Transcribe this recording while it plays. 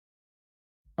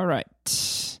All right.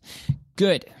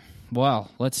 Good.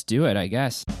 Well, let's do it, I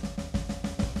guess.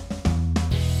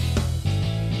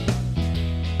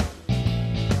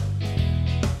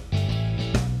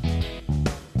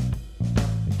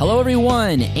 Hello,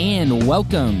 everyone, and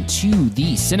welcome to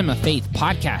the Cinema Faith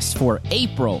podcast for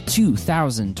April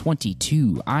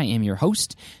 2022. I am your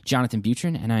host, Jonathan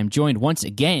Butrin, and I'm joined once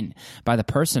again by the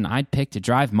person I'd pick to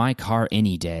drive my car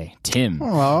any day, Tim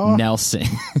Nelson.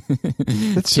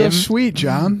 That's so sweet,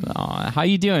 John. How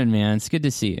you doing, man? It's good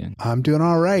to see you. I'm doing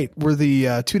all right. We're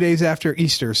the 2 days after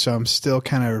Easter, so I'm still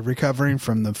kind of recovering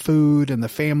from the food and the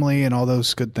family and all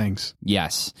those good things.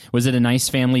 Yes. Was it a nice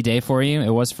family day for you?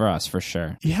 It was for us, for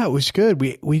sure. Yeah, it was good.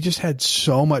 We just had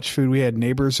so much food. We had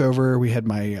neighbors over. We had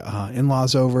my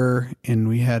in-laws over, and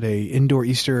we had a indoor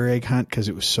Easter egg hunt because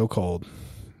it was so cold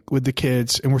with the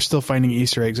kids, and we're still finding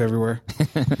Easter eggs everywhere.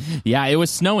 Yeah, it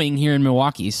was snowing here in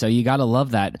Milwaukee, so you got to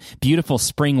love that beautiful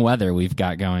spring weather we've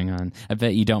got going on. I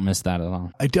bet you don't miss that at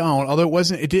all. I don't, although it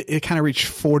wasn't. It kind of reached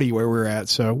 40 where we were at,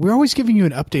 so we're always giving you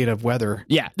an update of weather.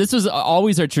 Yeah, this was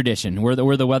always our tradition. We're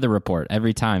the weather report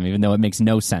every time, even though it makes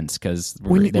no sense because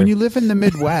when you live in the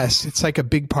Midwest, it's like a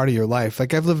big part of your life.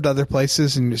 Like I've lived other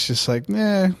places, and it's just like,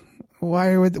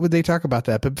 why would they talk about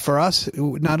that? But for us,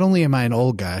 not only am I an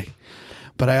old guy,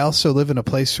 but I also live in a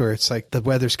place where it's like the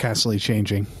weather's constantly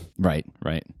changing. Right.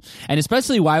 And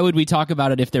especially, why would we talk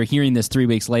about it if they're hearing this 3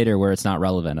 weeks later where it's not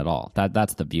relevant at all?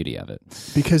 That's the beauty of it.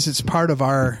 Because it's part of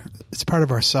our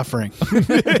suffering.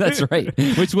 That's right.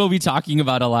 Which we'll be talking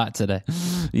about a lot today.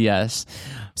 Yes.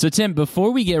 So, Tim,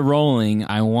 before we get rolling,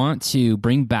 I want to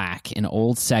bring back an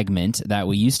old segment that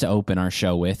we used to open our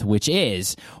show with, which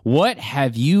is, what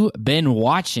have you been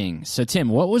watching? So, Tim,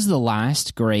 what was the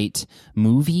last great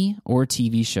movie or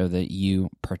TV show that you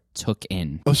partook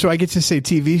in? Oh, so I get to say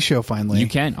TV show finally. You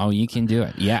can. Oh, you can do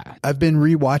it. Yeah. I've been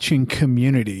rewatching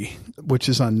Community, which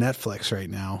is on Netflix right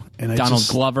now. And Donald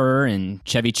Glover and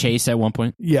Chevy Chase at one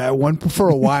point. Yeah, for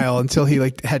a while until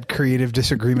he had creative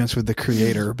disagreements with the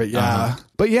creator. But yeah.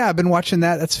 But yeah, I've been watching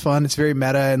that. That's fun. It's very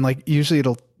meta, and usually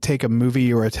it'll take a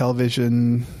movie or a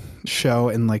television show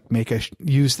and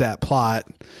use that plot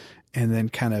and then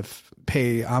kind of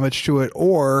pay homage to it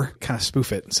or kind of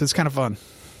spoof it. So it's kind of fun.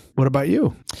 What about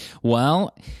you?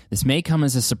 Well, this may come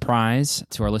as a surprise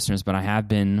to our listeners, but I have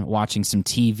been watching some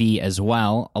TV as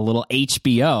well, a little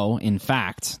HBO, in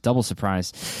fact, double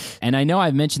surprise. And I know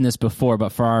I've mentioned this before, but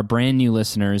for our brand new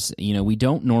listeners, we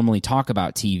don't normally talk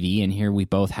about TV, and here we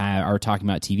both are talking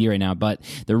about TV right now. But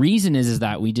the reason is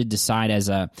that we did decide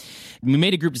we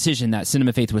made a group decision that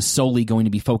Cinema Faith was solely going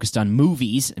to be focused on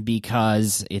movies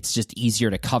because it's just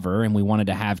easier to cover, and we wanted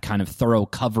to have kind of thorough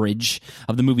coverage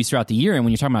of the movies throughout the year. And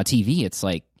when you're talking about TV, it's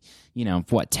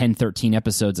 10, 13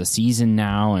 episodes a season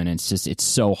now, and it's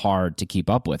so hard to keep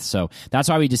up with. So that's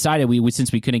why we decided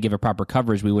since we couldn't give a proper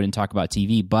coverage, we wouldn't talk about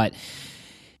TV. But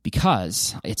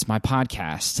because it's my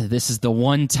podcast, this is the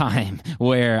one time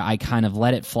where I kind of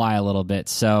let it fly a little bit.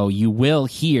 So you will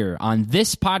hear on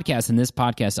this podcast and this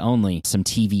podcast only some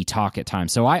TV talk at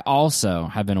times. So I also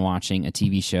have been watching a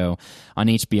TV show on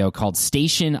HBO called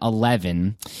Station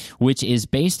 11, which is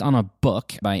based on a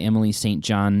book by Emily St.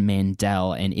 John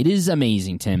Mandel. And it is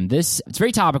amazing, Tim. It's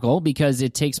very topical because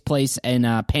it takes place in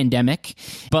a pandemic.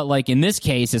 But in this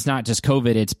case, it's not just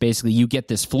COVID. It's basically you get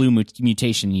this flu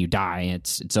mutation and you die.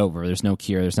 It's over. There's no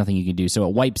cure. There's nothing you can do. So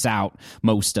it wipes out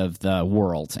most of the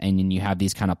world, and then you have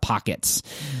these kind of pockets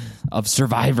of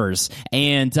survivors.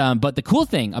 And but the cool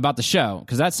thing about the show,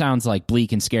 because that sounds like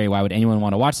bleak and scary, why would anyone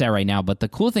want to watch that right now? But the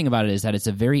cool thing about it is that it's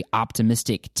a very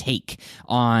optimistic take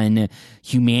on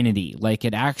humanity.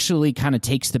 It actually kind of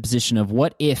takes the position of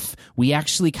what if we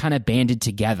actually kind of banded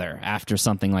together after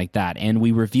something like that, and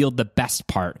we revealed the best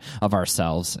part of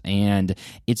ourselves. And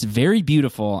it's very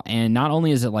beautiful, and not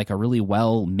only is it a really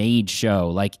well-made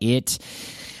show,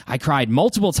 I cried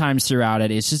multiple times throughout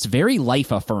it. It's just very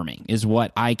life-affirming is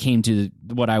what I came to,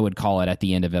 what I would call it at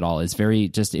the end of it all. It's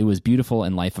it was beautiful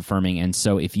and life-affirming. And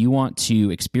so if you want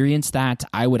to experience that,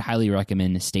 I would highly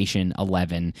recommend Station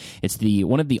 11. It's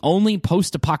one of the only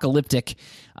post-apocalyptic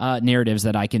narratives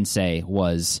that I can say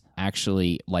was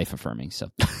actually life-affirming.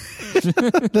 So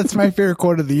that's my favorite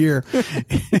quote of the year.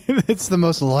 It's the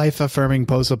most life-affirming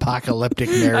post-apocalyptic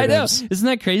narratives. I know. Isn't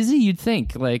that crazy? You'd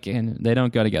think and they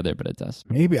don't go together, but it does.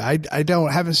 Maybe. I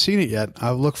haven't seen it yet.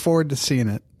 I look forward to seeing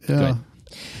it. Yeah. Good.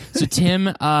 So, Tim,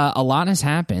 a lot has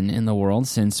happened in the world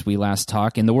since we last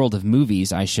talked, in the world of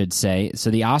movies, I should say.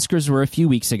 So the Oscars were a few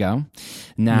weeks ago.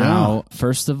 Now,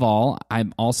 First of all,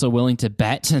 I'm also willing to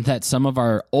bet that some of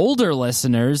our older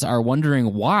listeners are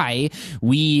wondering why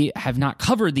we have not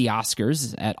covered the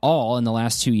Oscars at all in the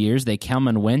last 2 years. They come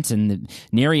and went and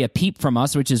nary a peep from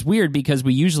us, which is weird because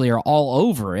we usually are all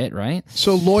over it, right?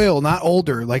 So loyal, not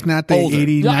older, like not the Older.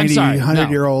 80, 90,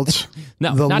 100-year-olds.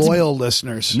 No, the not loyal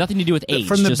listeners. Nothing to do with age.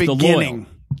 From the just beginning. The loyal.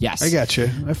 Yes. I got you.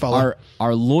 I follow.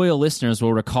 Our loyal listeners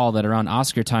will recall that around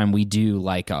Oscar time, we do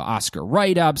like Oscar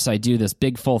write-ups. I do this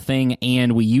big full thing,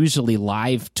 and we usually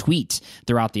live tweet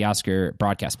throughout the Oscar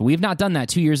broadcast. But we've not done that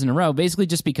 2 years in a row, basically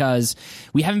just because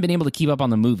we haven't been able to keep up on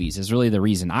the movies is really the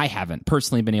reason. I haven't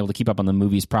personally been able to keep up on the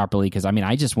movies properly because, I mean,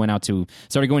 I just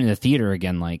started going to the theater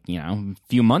again like, a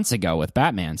few months ago with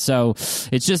Batman. So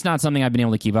it's just not something I've been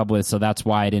able to keep up with, so that's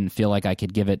why I didn't feel like I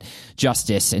could give it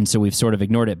justice, and so we've sort of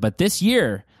ignored it. But this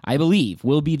year, I believe,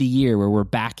 will be the year where we're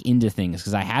back into things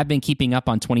because I have been keeping up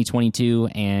on 2022,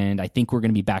 and I think we're going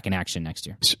to be back in action next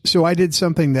year. So I did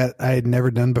something that I had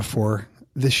never done before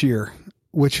this year,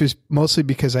 which was mostly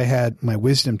because I had my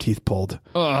wisdom teeth pulled.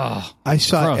 Ugh, I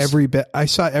saw gross. I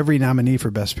saw every nominee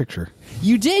for Best Picture.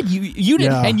 You did. You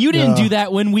did, Yeah, and you didn't do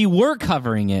that when we were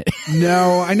covering it.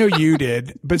 No, I know you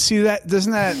did, but see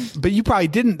but you probably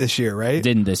didn't this year, right?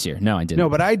 Didn't this year? No, I didn't. No,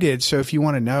 but I did. So if you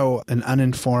want to know an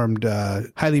uninformed,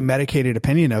 highly medicated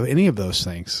opinion of any of those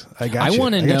things, I got you. I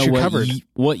want to know covered.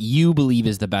 what you believe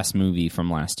is the best movie from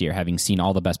last year, having seen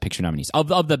all the Best Picture nominees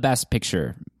of the Best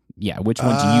Picture. Yeah, which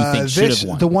one do you think should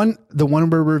have won? The one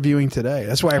we're reviewing today.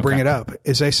 That's why I bring it up.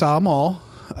 Is I saw them all.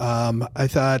 I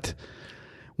thought,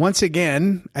 once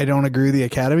again, I don't agree with the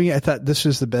Academy. I thought this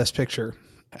was the Best Picture.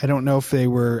 I don't know if they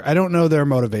were. I don't know their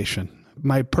motivation.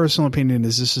 My personal opinion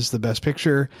is this is the Best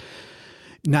Picture.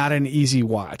 Not an easy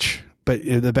watch, but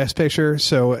the Best Picture.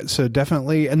 So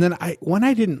definitely. And then one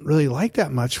I didn't really like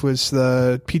that much was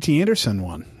the P.T. Anderson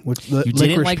one with You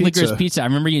didn't like Licorice Pizza. I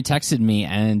remember you texted me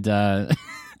and.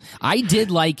 I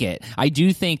did like it. I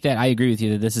do think that I agree with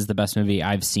you that this is the best movie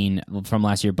I've seen from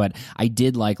last year, but I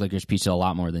did like Licorice Pizza a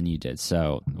lot more than you did.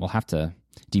 So we'll have to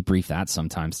debrief that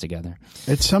sometimes together.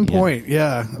 At some point,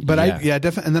 yeah. But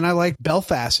definitely. And then I like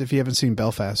Belfast. If you haven't seen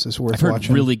Belfast, it's worth watching. I've heard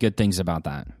really good things about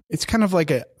that. It's kind of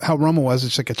like how Roma was.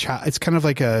 It's like it's kind of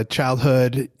like a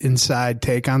childhood inside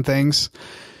take on things,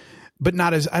 but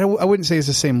not as I wouldn't say it's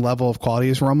the same level of quality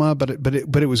as Roma, but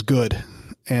it was good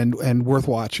and worth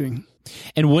watching.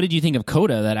 And what did you think of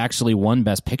Coda that actually won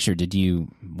Best Picture? What did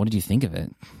you think of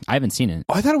it? I haven't seen it.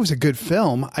 Oh, I thought it was a good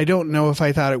film. I don't know if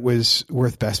I thought it was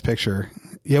worth Best Picture.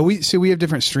 Yeah, we have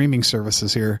different streaming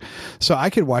services here, so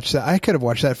I could watch that. I could have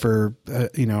watched that for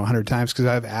 100 times because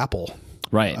I have Apple.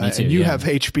 Right, me too. And you have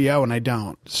HBO and I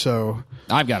don't. So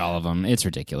I've got all of them. It's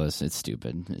ridiculous. It's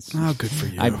stupid. Good for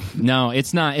you. No,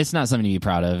 it's not. It's not something to be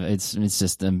proud of. It's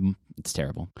just it's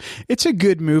terrible. It's a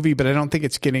good movie, but I don't think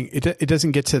it's getting it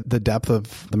doesn't get to the depth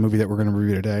of the movie that we're going to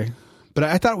review today. But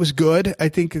I thought it was good. I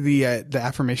think the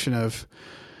affirmation of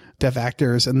deaf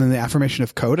actors and then the affirmation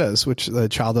of codas, which the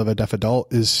child of a deaf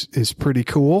adult is pretty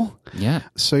cool. Yeah.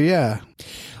 So yeah.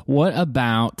 What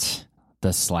about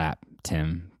the slap,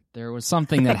 Tim? There was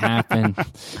something that happened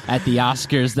at the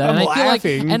Oscars that I'm I feel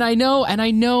laughing. like, and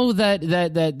I know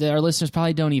that our listeners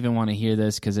probably don't even want to hear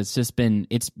this because it's just been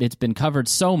it's been covered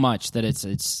so much that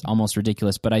it's almost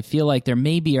ridiculous. But I feel like there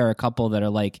maybe are a couple that are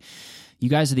like, you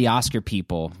guys are the Oscar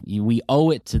people. We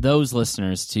owe it to those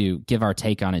listeners to give our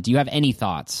take on it. Do you have any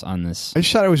thoughts on this? I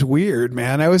just thought it was weird,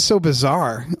 man. I was so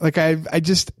bizarre. Like I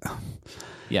just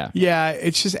yeah,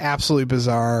 it's just absolutely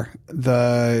bizarre.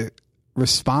 The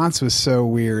response was so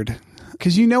weird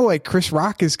because like Chris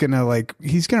Rock is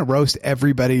he's gonna roast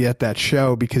everybody at that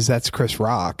show because that's Chris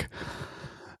Rock.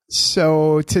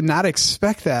 So to not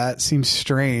expect that seems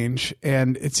strange,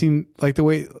 and it seemed like the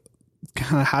way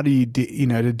kind of how do you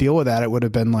to deal with that, it would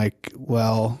have been like,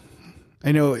 well,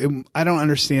 I know I don't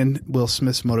understand Will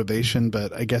Smith's motivation,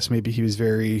 but I guess maybe he was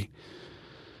very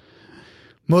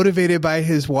motivated by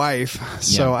his wife.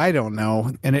 So I don't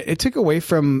know, and it took away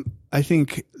from. I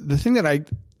think the thing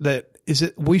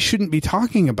we shouldn't be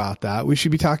talking about that. We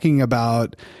should be talking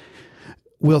about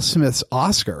Will Smith's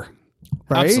Oscar,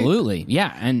 right? Absolutely.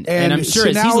 Yeah. And I'm sure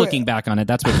as he's looking back on it,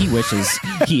 that's what he wishes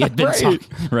he had been talking.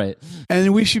 Right.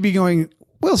 And we should be going,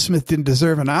 Will Smith didn't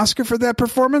deserve an Oscar for that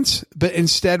performance, but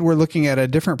instead we're looking at a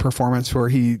different performance where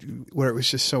it was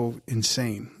just so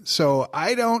insane. So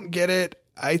I don't get it.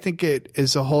 I think it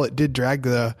as a whole, it did drag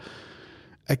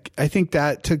I think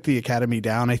that took the Academy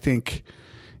down. I think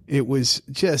it was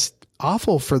just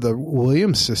awful for the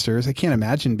Williams sisters. I can't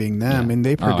imagine being them. I mean,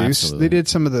 they produced, they did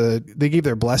they gave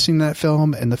their blessing to that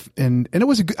film, and it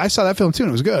was, I saw that film too, and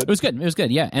it was good. It was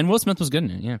good. Yeah. And Will Smith was good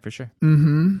in it. Yeah, for sure.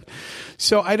 Mm-hmm.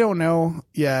 So I don't know.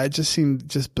 Yeah. It just seemed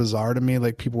just bizarre to me.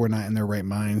 Like people were not in their right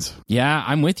minds. Yeah,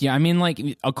 I'm with you. I mean, like,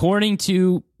 according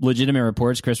to legitimate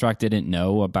reports, Chris Rock didn't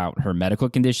know about her medical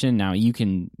condition. Now, you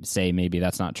can say maybe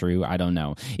that's not true. I don't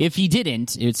know. If he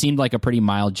didn't, it seemed like a pretty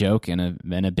mild joke and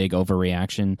a big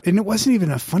overreaction. And it wasn't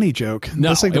even a funny joke. No,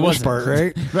 that's like the worst part,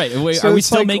 right? Right. So are we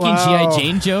still making G.I.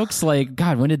 Jane jokes? Like,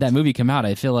 God, when did that movie come out?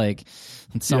 I feel like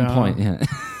at some point, yeah.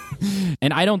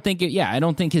 And I don't think I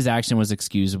don't think his action was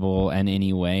excusable in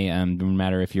any way, no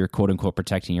matter if you're quote unquote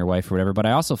protecting your wife or whatever. But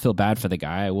I also feel bad for the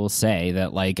guy. I will say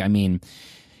that, like, I mean,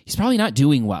 he's probably not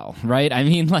doing well, right? I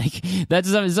mean, like, that's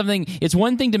something. It's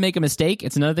one thing to make a mistake.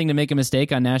 It's another thing to make a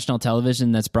mistake on national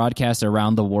television that's broadcast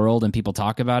around the world and people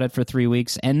talk about it for 3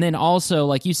 weeks. And then also,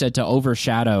 like you said, to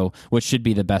overshadow what should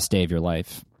be the best day of your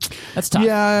life. That's tough.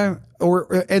 Yeah.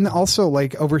 And also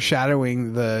like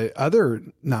overshadowing the other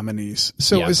nominees.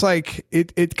 So it's like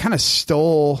it kind of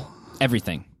stole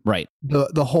everything. Right.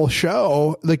 The whole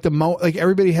show, like like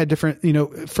everybody had different,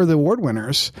 for the award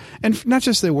winners, and not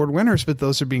just the award winners, but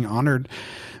those are being honored,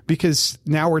 because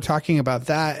now we're talking about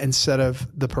that instead of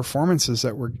the performances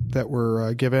that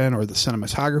were given, or the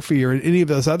cinematography, or any of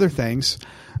those other things.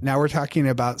 Now we're talking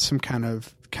about some kind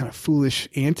of foolish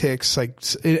antics, like,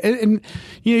 and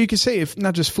you could say, if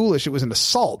not just foolish, it was an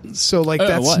assault. So like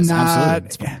that's not,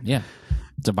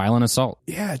 it's a violent assault.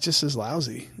 Yeah, it just is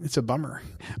lousy. It's a bummer.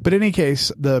 But in any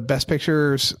case, the best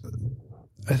pictures,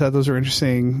 I thought those were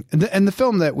interesting. And the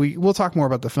film that we'll talk more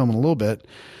about the film in a little bit.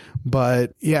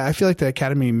 But yeah, I feel like the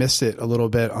Academy missed it a little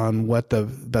bit on what the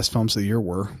best films of the year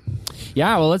were.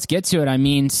 Yeah, well, let's get to it. I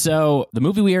mean, so the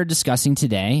movie we are discussing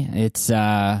today, it's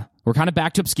we're kind of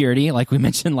back to obscurity, like we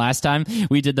mentioned last time.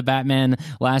 We did the Batman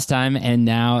last time, and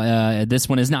now this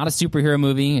one is not a superhero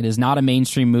movie. It is not a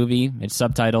mainstream movie. It's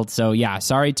subtitled. So yeah,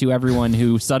 sorry to everyone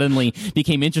who suddenly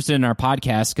became interested in our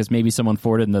podcast because maybe someone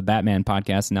forwarded in the Batman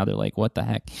podcast, and now they're like, what the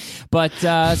heck? But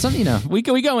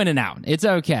we go in and out. It's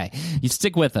okay. You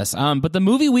stick with us. But the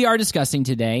movie we are discussing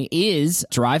today is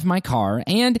Drive My Car.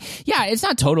 And yeah, it's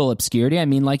not total obscurity. I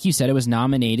mean, like you said, it was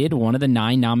nominated, one of the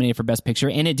 9 nominated for Best Picture,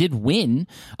 and it did win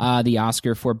the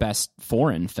Oscar for Best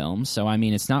Foreign Film. So, I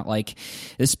mean, it's not like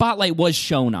the spotlight was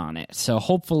shown on it. So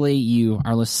hopefully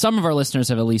some of our listeners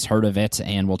have at least heard of it,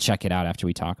 and we'll check it out after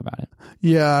we talk about it.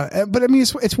 Yeah, but I mean,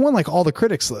 it's won like all the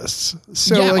critics lists.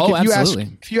 So yeah, like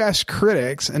absolutely. If you ask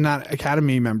critics and not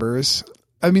Academy members,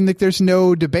 I mean, like, there's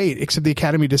no debate except the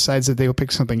Academy decides that they will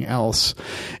pick something else.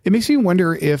 It makes me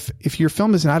wonder if your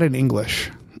film is not in English,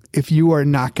 if you are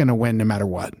not going to win no matter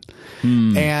what.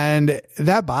 And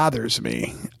that bothers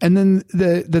me. And then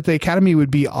that the Academy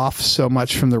would be off so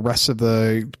much from the rest of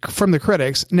from the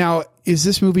critics. Now, is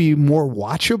this movie more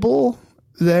watchable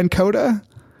than Coda?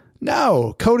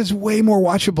 No, Coda's way more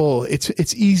watchable.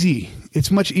 It's easy. It's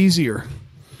much easier.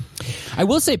 I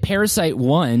will say Parasite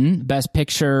won Best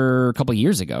Picture a couple of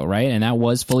years ago, right? And that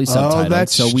was fully subtitled. Oh,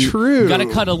 that's We true. got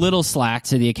to cut a little slack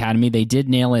to the Academy. They did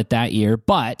nail it that year.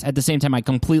 But at the same time, I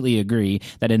completely agree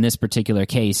that in this particular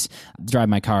case, Drive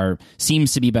My Car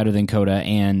seems to be better than Coda.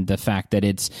 And the fact that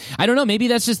I don't know, maybe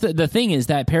that's just the thing is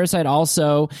that Parasite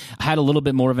also had a little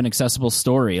bit more of an accessible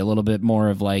story, a little bit more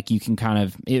of like, you can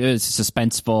it was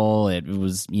suspenseful. It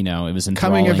was, it was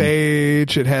enthralling. Coming of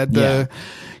age. It had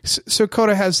so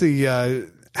Coda has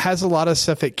has a lot of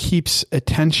stuff that keeps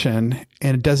attention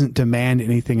and it doesn't demand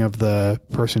anything of the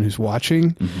person who's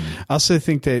watching. Mm-hmm. I also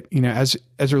think that,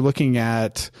 as we're looking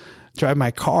at Drive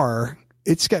My Car,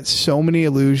 it's got so many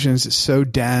illusions. It's so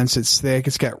dense. It's thick.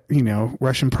 It's got,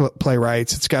 Russian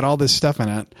playwrights. It's got all this stuff in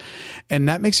it. And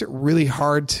that makes it really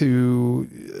hard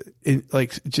to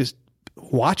just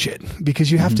watch it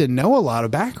because you have to know a lot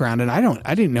of background. And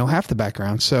I didn't know half the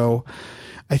background. So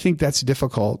I think that's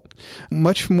difficult.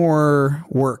 Much more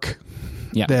work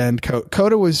than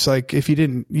Coda was like, if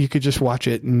you could just watch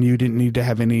it and you didn't need to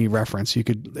have any reference.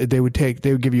 They would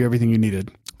give you everything you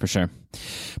needed. For sure.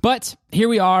 But here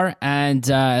we are, and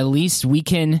at least we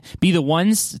can be the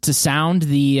ones to sound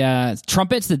the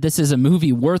trumpets that this is a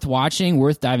movie worth watching,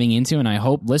 worth diving into, and I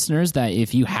hope, listeners, that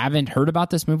if you haven't heard about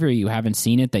this movie or you haven't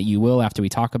seen it, that you will after we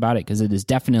talk about it, because it is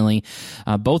definitely,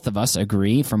 both of us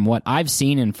agree, from what I've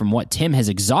seen and from what Tim has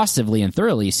exhaustively and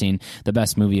thoroughly seen, the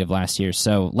best movie of last year.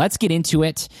 So let's get into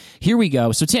it. Here we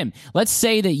go. So Tim, let's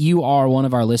say that you are one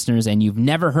of our listeners and you've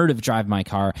never heard of Drive My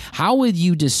Car. How would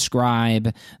you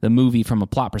describe the movie movie from a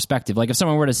plot perspective? Like if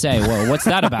someone were to say, well, what's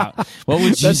that about? What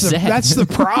would you say? That's the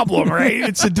problem, right?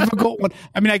 It's a difficult one.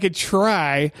 I mean, I could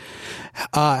try.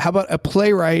 How about a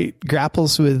playwright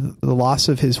grapples with the loss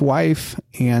of his wife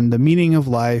and the meaning of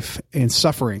life and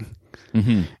suffering.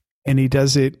 Mm-hmm. And he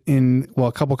does it in, well,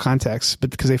 a couple contexts, but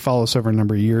because they follow us over a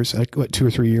number of years, like 2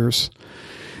 or 3 years.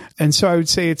 And so I would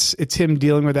say it's him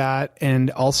dealing with that. And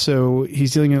also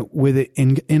he's dealing with it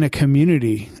in a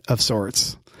community of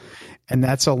sorts. And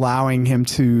that's allowing him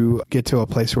to get to a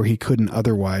place where he couldn't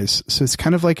otherwise. So it's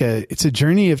kind of like it's a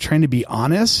journey of trying to be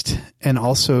honest and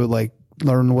also like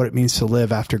learn what it means to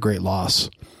live after great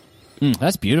loss.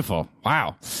 That's beautiful.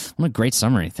 Wow. What a great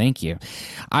summary. Thank you.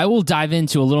 I will dive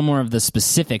into a little more of the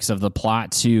specifics of the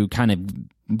plot to kind of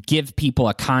give people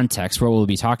a context where we'll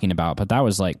be talking about, but that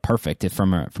was like perfect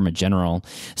from a general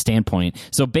standpoint.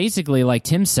 So basically, like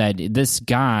Tim said, this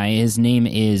guy, his name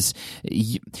is,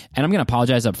 and I'm going to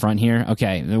apologize up front here.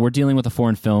 Okay, we're dealing with a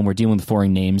foreign film. We're dealing with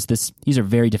foreign names. These are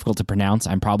very difficult to pronounce.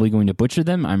 I'm probably going to butcher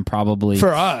them. I'm probably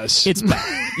for us. It's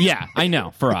yeah, I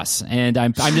know, for us, and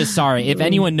I'm just sorry if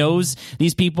anyone knows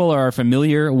these people or are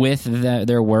familiar with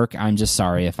their work. I'm just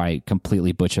sorry if I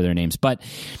completely butcher their names. But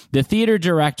the theater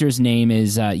director's name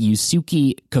is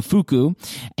Yusuke Kafuku,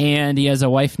 and he has a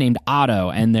wife named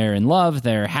Otto, and they're in love,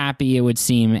 they're happy, it would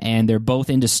seem, and they're both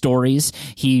into stories.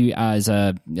 He is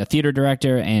a theater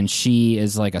director, and she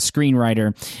is like a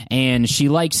screenwriter, and she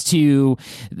likes to,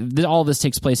 all this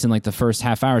takes place in like the first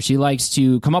half hour, she likes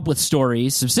to come up with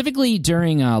stories, specifically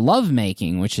during love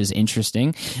making, which is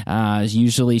interesting.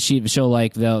 Usually she'll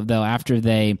like, they'll after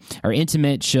they are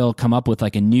intimate, she'll come up with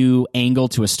like a new angle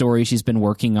to a story she's been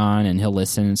working on, and he'll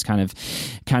listen. It's kind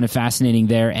of fascinating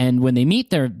there. And when they meet,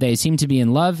 they seem to be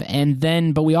in love.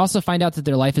 But we also find out that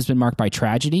their life has been marked by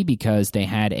tragedy because they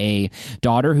had a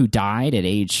daughter who died at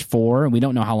age 4. We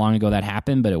don't know how long ago that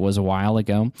happened, but it was a while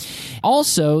ago.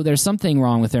 Also, there's something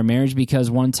wrong with their marriage because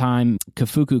one time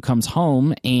Kafuku comes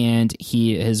home and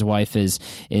his wife is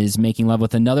making love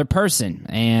with another person,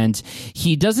 and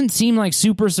he doesn't seem like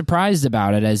super surprised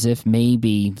about it, as if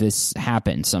maybe this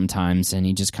happens sometimes, and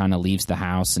he just kind of leaves the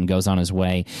house and goes on his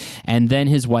way. And then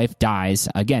his wife dies.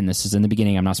 Again, this is in the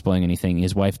beginning. I'm not spoiling anything.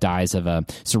 His wife dies of a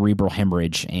cerebral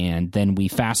hemorrhage. And then we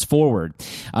fast forward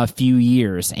a few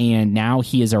years. And now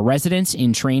he is a resident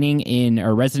in training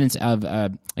a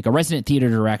resident theater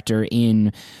director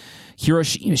in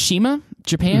Hiroshima,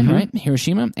 Japan, right?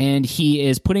 Hiroshima. And he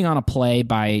is putting on a play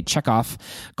by Chekhov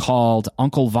called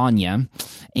Uncle Vanya.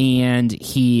 And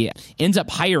he ends up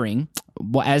hiring,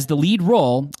 as the lead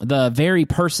role, the very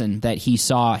person that he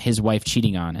saw his wife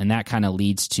cheating on. And that kind of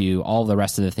leads to all the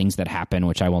rest of the things that happen,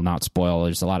 which I will not spoil.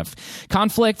 There's a lot of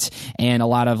conflict and a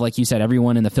lot of, like you said,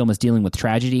 everyone in the film is dealing with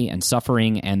tragedy and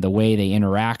suffering and the way they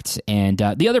interact. And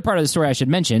the other part of the story I should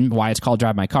mention, why it's called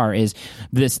Drive My Car, is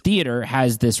this theater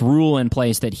has this rule in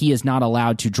place that he is not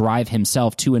allowed to drive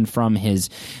himself to and from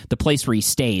the place where he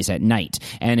stays at night.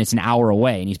 And it's an hour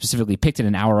away. And he specifically picked it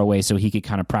an hour away so he could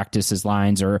kind of practice his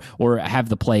lines or have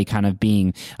the play kind of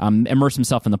being immerse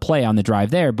himself in the play on the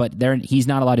drive there, but he's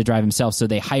not allowed to drive himself, so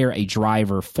they hire a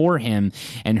driver for him,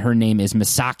 and her name is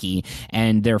Misaki,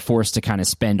 and they're forced to kind of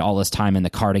spend all this time in the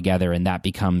car together, and that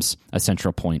becomes a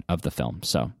central point of the film.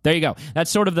 So there you go.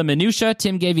 That's sort of the minutia.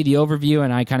 Tim gave you the overview,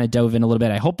 and I kind of dove in a little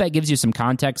bit. I hope that gives you some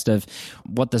context of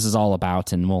what this is all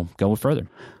about, and we'll go further.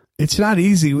 It's not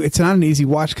easy. It's not an easy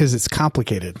watch because it's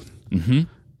complicated. Mm-hmm.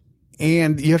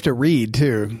 And you have to read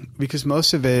too, because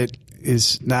most of it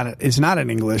is not in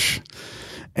English,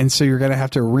 and so you're going to have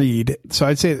to read. So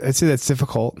I'd say that's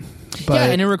difficult. But yeah,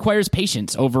 and it requires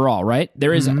patience overall, right?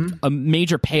 There is a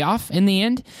major payoff in the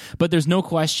end, but there's no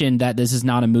question that this is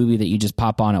not a movie that you just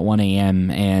pop on at 1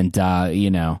 a.m. and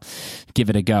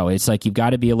give it a go. It's like you've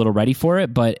got to be a little ready for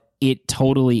it, but it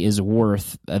totally is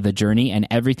worth the journey, and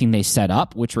everything they set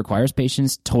up, which requires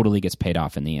patience, totally gets paid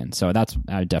off in the end. So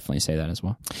I would definitely say that as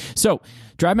well. So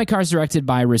Drive My Car is directed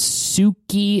by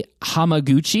Ryusuke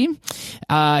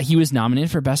Hamaguchi. He was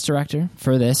nominated for Best Director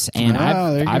for this, and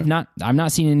I've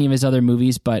not seen any of his other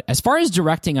movies, but as far as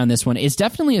directing on this one, it's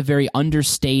definitely a very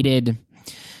understated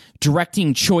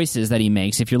directing choices that he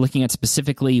makes. If you're looking at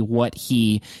specifically what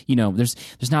he,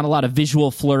 there's not a lot of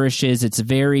visual flourishes. It's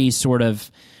very sort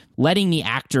of letting the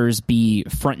actors be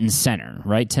front and center,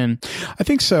 right, Tim? I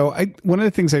think so. One of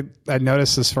the things I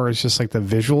noticed as far as just like the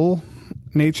visual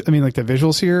nature, like the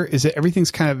visuals here, is that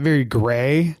everything's kind of very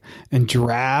gray and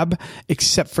drab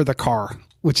except for the car.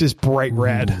 which is bright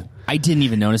red. I didn't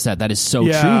even notice that. That is so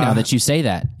true now that you say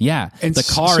that. Yeah. And the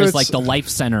car so is like the life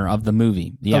center of the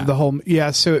movie. Yeah. Of the whole,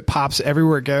 so it pops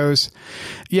everywhere it goes.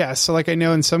 Yeah, so like I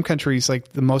know in some countries, like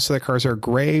the most of the cars are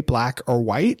gray, black, or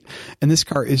white, and this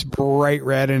car is bright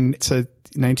red, and it's a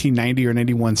 1990 or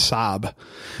 91 Saab,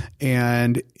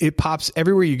 and it pops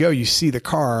everywhere you go. You see the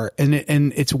car, and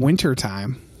it's winter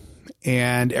time,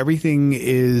 and everything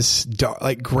is dark,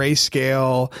 like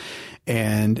grayscale,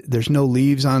 and there's no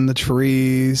leaves on the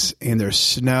trees, and there's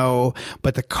snow,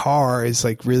 but the car is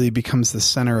like really becomes the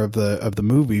center of the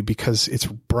movie because it's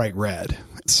bright red.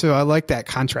 So I like that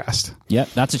contrast.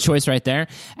 Yep, that's a choice right there.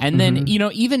 And then,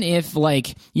 even if I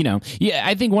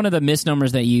think one of the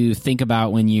misnomers that you think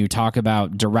about when you talk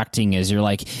about directing is you're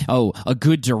like, oh, a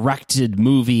good directed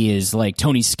movie is like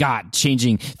Tony Scott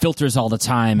changing filters all the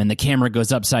time and the camera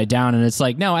goes upside down. And it's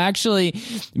like, no, actually,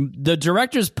 the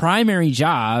director's primary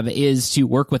job is to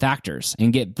work with actors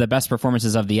and get the best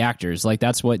performances of the actors. Like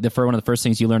that's one of the first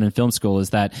things you learn in film school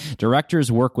is that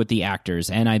directors work with the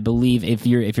actors. And I believe if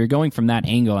you're going from that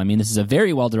angle, I mean, this is a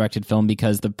very well-directed film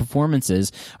because the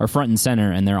performances are front and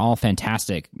center and they're all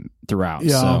fantastic throughout.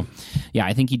 Yeah. So, yeah,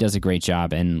 I think he does a great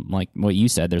job. And like what you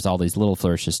said, there's all these little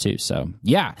flourishes too. So,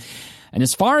 yeah. And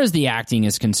as far as the acting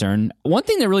is concerned, one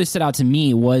thing that really stood out to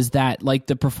me was that like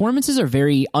the performances are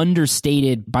very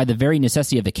understated by the very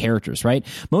necessity of the characters, right?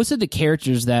 Most of the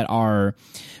characters that are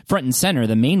front and center,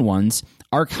 the main ones,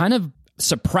 are kind of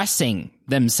suppressing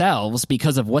themselves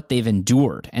because of what they've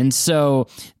endured. And so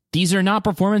these are not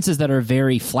performances that are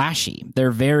very flashy. They're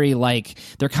very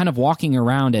they're kind of walking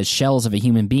around as shells of a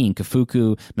human being,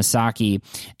 Kafuku, Masaki,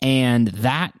 and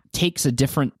that takes a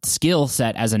different skill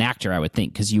set as an actor, I would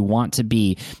think, because you want to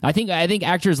be. I think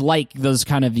actors like those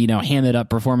kind of hammed up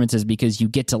performances because you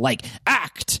get to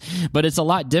act, but it's a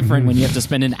lot different when you have to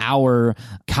spend an hour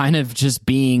kind of just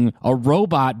being a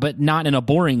robot, but not in a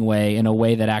boring way, in a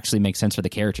way that actually makes sense for the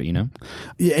character. Yeah,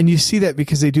 and you see that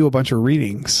because they do a bunch of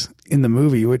readings in the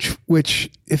movie, which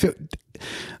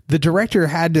the director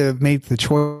had to make the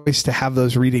choice to have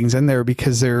those readings in there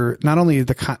because they're not only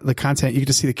the content, you get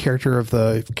to see the character of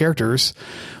the characters,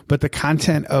 but the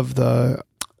content of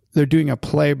they're doing a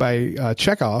play by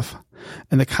Chekhov,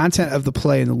 and the content of the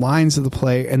play and the lines of the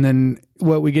play. And then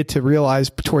what we get to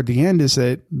realize toward the end is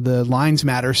that the lines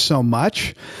matter so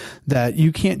much that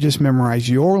you can't just memorize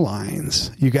your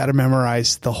lines. You got to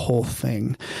memorize the whole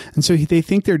thing. And so they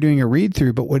think they're doing a read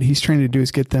through, but what he's trying to do is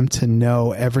get them to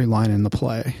know every line in the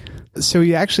play. So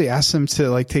he actually asked them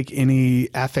to take any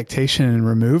affectation and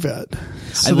remove it.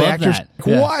 So I the love actors, that.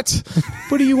 Yeah.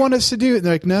 What do you want us to do? And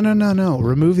they're like, no,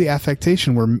 remove the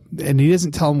affectation. And he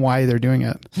doesn't tell them why they're doing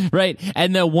it. Right.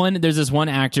 And there's this one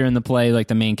actor in the play, like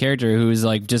the main character, who's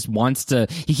just wants to,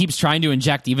 he keeps trying to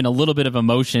inject even a little bit of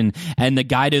emotion, and the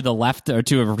guy to the left or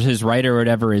to his right or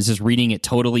whatever is just reading it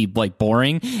totally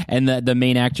boring, and the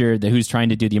main actor who's trying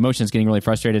to do the emotion is getting really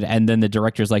frustrated, and then the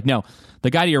director's like, no, the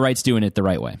guy to your right's doing it the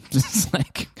right way. It's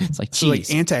like so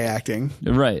anti-acting.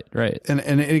 Right.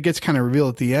 And it gets kind of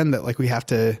revealed at the end that we have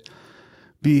to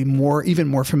be even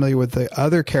more familiar with the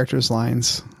other characters'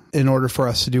 lines in order for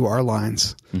us to do our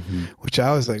lines, which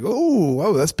I was like,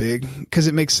 oh, that's big, because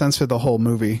it makes sense for the whole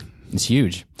movie. It's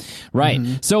huge. Right.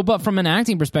 So, but from an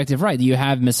acting perspective, right, you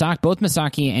have both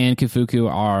Masaki and Kafuku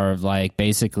are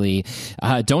basically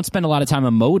don't spend a lot of time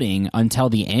emoting until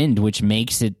the end, which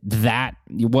makes it that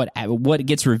what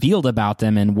gets revealed about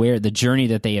them and where the journey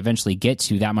that they eventually get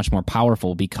to that much more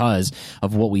powerful because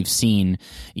of what we've seen,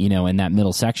 in that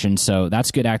middle section. So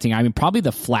that's good acting. I mean, probably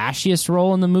the flashiest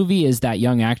role in the movie is that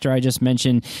young actor I just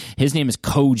mentioned. His name is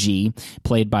Koji,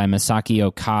 played by Masaki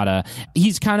Okada.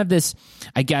 He's kind of this,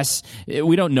 I guess,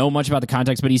 we don't know much about the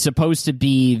context, but he's supposed to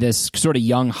be this sort of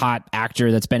young, hot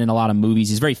actor that's been in a lot of movies.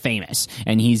 He's very famous,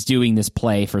 and he's doing this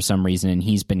play for some reason, and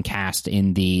he's been cast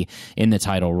in the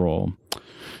title role.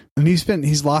 And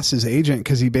he's lost his agent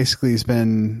because he basically has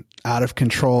been out of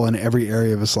control in every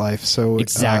area of his life. So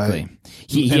exactly,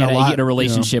 he had a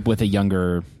relationship with a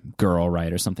younger girl,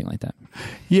 right, or something like that.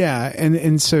 Yeah,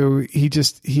 and so he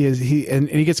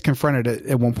gets confronted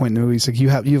at one point in the movie. He's like, you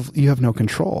have no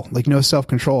control, no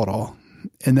self-control at all,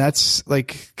 and that's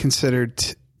considered.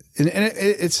 And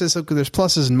it says, look, there's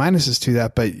pluses and minuses to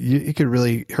that, but it could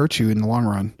really hurt you in the long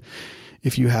run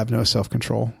if you have no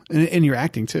self-control, and you're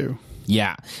acting too.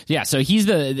 Yeah. So he's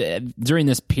during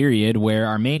this period where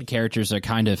our main characters are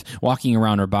kind of walking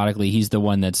around robotically, he's the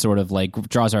one that sort of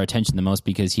draws our attention the most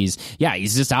because he's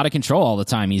just out of control all the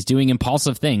time. He's doing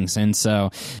impulsive things. And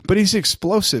so, but he's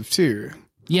explosive too.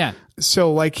 Yeah.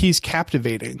 So he's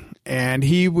captivating, and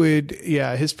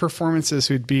his performances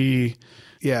would be,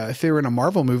 if they were in a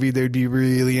Marvel movie, they'd be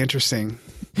really interesting.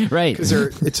 Right. Because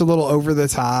it's a little over the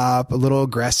top, a little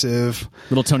aggressive.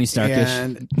 Little Tony Starkish.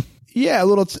 And yeah, a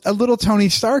little Tony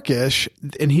Starkish,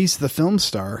 and he's the film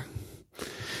star.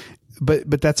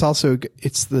 But that's also,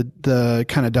 it's the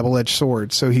kind of double-edged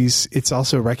sword. So it's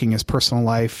also wrecking his personal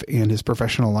life and his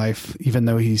professional life, even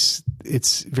though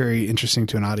it's very interesting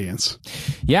to an audience.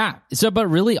 Yeah. So, but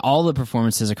really all the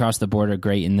performances across the board are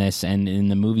great in this, and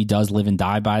the movie does live and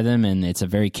die by them, and it's a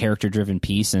very character-driven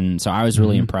piece. And so I was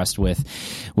really impressed with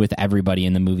everybody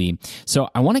in the movie. So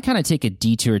I want to kind of take a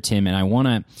detour, Tim, and I want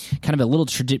to kind of a little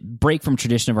break from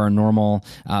tradition of our normal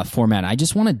format. I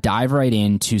just want to dive right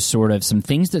into sort of some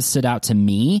things that stood out to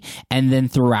me, and then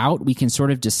throughout we can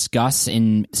sort of discuss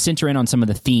and center in on some of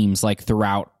the themes like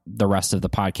throughout the rest of the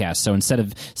podcast. So instead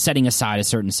of setting aside a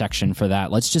certain section for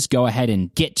that, let's just go ahead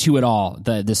and get to it all,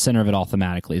 the center of it all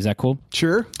thematically. Is that cool?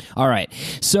 Sure. All right.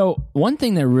 So one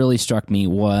thing that really struck me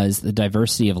was the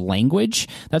diversity of language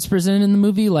that's presented in the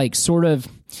movie, like sort of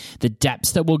the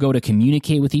depths that we'll go to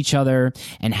communicate with each other,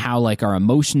 and how like our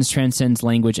emotions transcends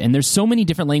language. And there's so many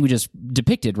different languages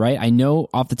depicted, right? I know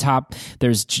off the top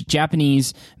there's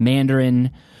Japanese,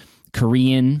 Mandarin,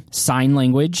 Korean, sign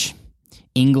language,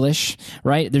 English,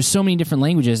 right? There's so many different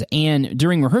languages. And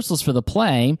during rehearsals for the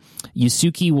play,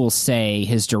 Yusuke will say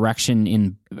his direction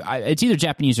in, it's either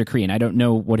Japanese or Korean. I don't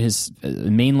know what his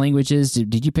main language is.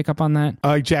 Did you pick up on that?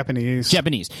 Japanese.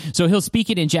 Japanese. So he'll speak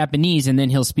it in Japanese, and then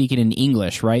he'll speak it in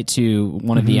English, right, to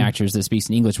one of the actors that speaks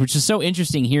in English, which is so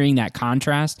interesting hearing that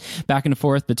contrast back and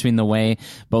forth between the way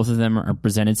both of them are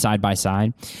presented side by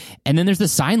side. And then there's the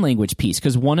sign language piece,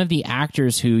 because one of the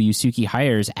actors who Yusuke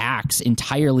hires acts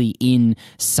entirely in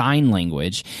sign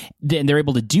language. And they're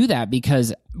able to do that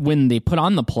because when they put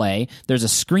on the play, there's a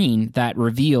screen that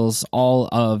reveals all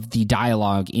of the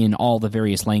dialogue in all the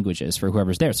various languages for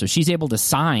whoever's there. So she's able to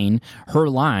sign her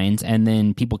lines, and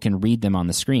then people can read them on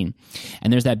the screen.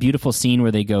 And there's that beautiful scene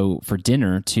where they go for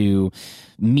dinner to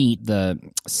meet the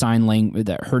sign language.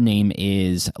 Her name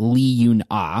is Lee Yun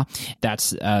Ah.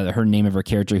 That's her name of her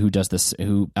character who does this,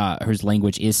 whose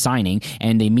language is signing.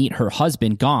 And they meet her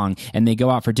husband Gong, and they go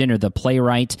out for dinner. The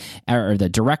playwright, or the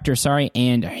director,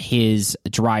 and his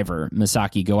driver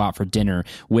Masaki go out for dinner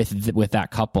with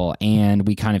that couple, and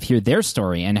we kind of hear their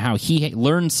story and how he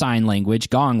learned sign language.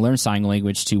 Gong learned sign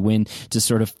language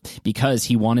because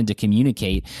he wanted to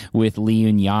communicate with Lee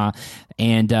Yun Ya.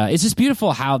 And it's just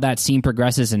beautiful how that scene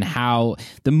progresses and how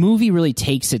the movie really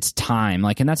takes its time.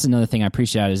 And that's another thing I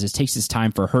appreciate is it takes its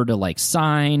time for her to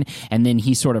sign, and then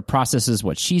he sort of processes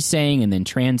what she's saying and then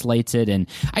translates it. And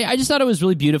I just thought it was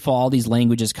really beautiful, all these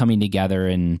languages coming together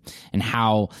and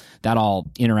how that all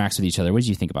interacts with each other. What did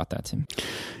you think about that, Tim?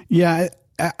 Yeah,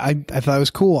 I thought it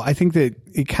was cool. I think that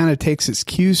it kind of takes its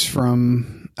cues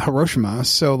from Hiroshima.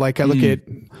 So I look at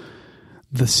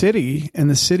the city, and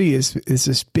the city is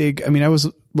this big. I mean, I was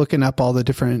looking up all the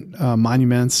different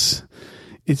monuments.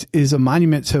 It is a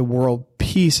monument to world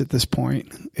peace at this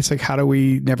point. It's like, how do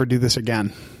we never do this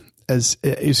again as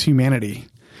humanity?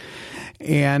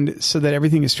 And so that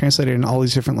everything is translated in all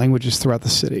these different languages throughout the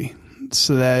city.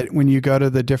 So that when you go to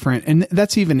the different, and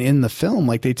that's even in the film,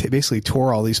 they basically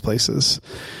tour all these places.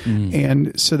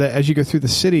 And so that as you go through the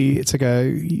city, it's like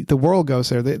the world goes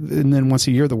there. And then once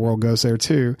a year, the world goes there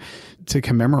too, to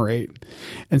commemorate.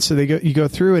 And so you go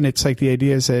through, and it's like the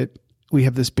idea is that we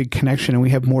have this big connection and we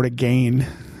have more to gain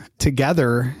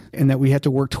together, and that we have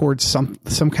to work towards some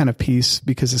kind of peace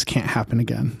because this can't happen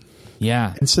again.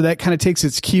 Yeah. And so that kind of takes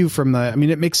its cue from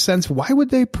it makes sense. Why would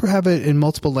they have it in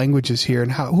multiple languages here?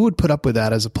 And who would put up with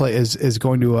that as a play, as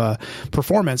going to a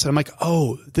performance? And I'm like,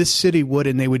 oh, this city would,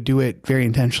 and they would do it very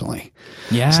intentionally.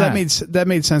 Yeah. So that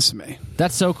made sense to me.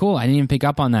 That's so cool. I didn't even pick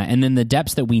up on that. And then the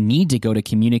depths that we need to go to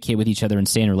communicate with each other and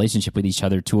stay in a relationship with each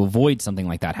other to avoid something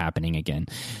like that happening again.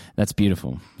 That's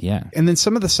beautiful. Yeah. And then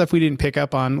some of the stuff we didn't pick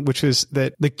up on, which is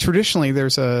that traditionally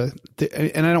there's and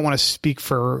I don't want to speak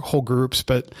for whole groups,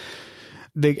 but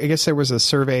I guess there was a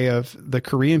survey of the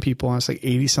Korean people, and it's like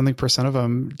 80-something% of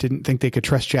them didn't think they could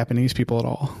trust Japanese people at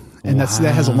all. And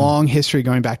that has a long history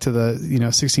going back to the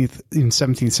 16th and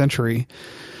 17th century.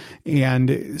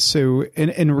 And so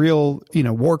in real,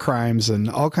 war crimes and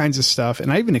all kinds of stuff.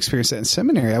 And I even experienced that in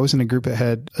seminary. I was in a group that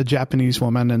had a Japanese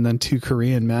woman and then 2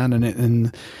 Korean men,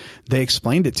 and they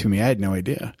explained it to me. I had no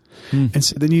idea. And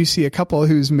so then you see a couple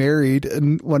who's married,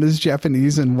 and one is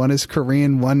Japanese and one is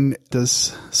Korean. One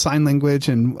does sign language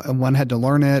and one had to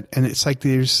learn it. And it's like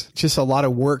there's just a lot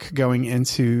of work going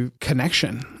into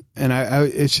connection. And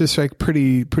it's just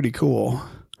pretty cool.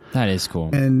 That is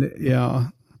cool. And yeah.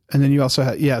 And then you also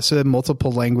have, so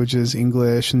multiple languages,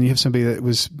 English, and you have somebody that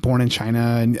was born in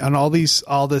China, and all this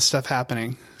stuff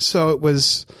happening. So it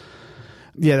was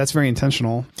Yeah, that's very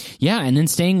intentional. Yeah, and then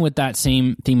staying with that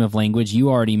same theme of language, you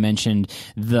already mentioned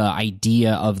the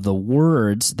idea of the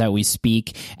words that we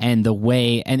speak and the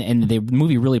way, and the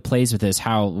movie really plays with this,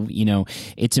 how,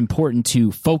 it's important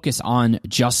to focus on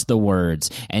just the words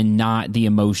and not the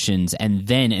emotions. And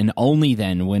then, and only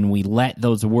then, when we let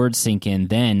those words sink in,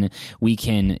 then we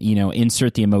can,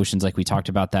 insert the emotions, like we talked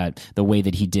about that, the way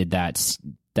that he did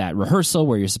that rehearsal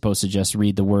where you're supposed to just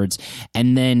read the words.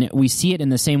 And then we see it in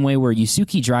the same way where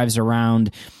Yusuke drives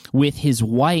around with his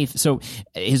wife. So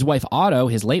his wife Otto,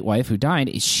 his late wife who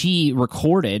died, she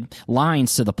recorded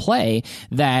lines to the play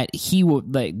that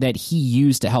he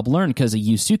used to help learn, because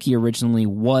Yusuke originally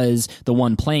was the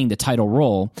one playing the title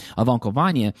role of Uncle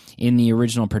Vanya in the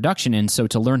original production. And so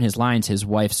to learn his lines, his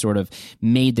wife sort of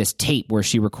made this tape where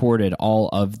she recorded all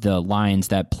of the lines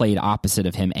that played opposite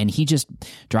of him. And he just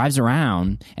drives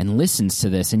around and listens to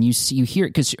this, and you hear it,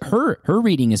 because her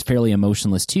reading is fairly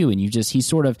emotionless too. And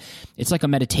it's like a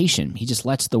meditation. He just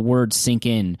lets the words sink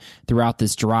in throughout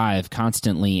this drive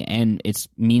constantly, and it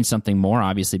means something more,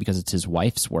 obviously, because it's his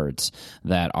wife's words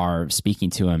that are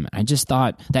speaking to him. I just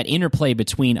thought that interplay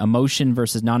between emotion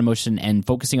versus non-emotion and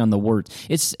focusing on the words,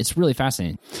 it's really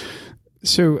fascinating.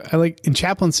 So I like in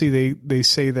chaplaincy, they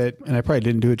say that, and I probably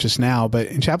didn't do it just now, but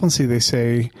in chaplaincy they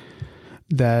say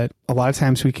that a lot of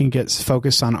times we can get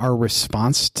focused on our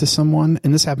response to someone.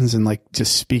 And this happens in like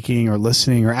just speaking or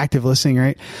listening or active listening,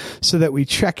 right? So that we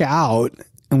check out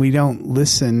and we don't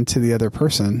listen to the other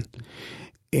person,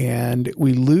 and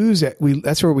we lose it.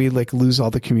 That's where we like lose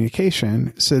all the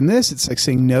communication. So in this, it's like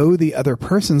saying, know the other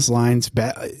person's lines,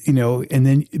 and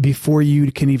then before you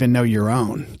can even know your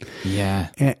own. Yeah.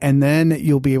 And then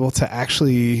you'll be able to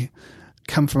actually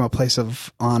come from a place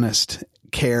of honest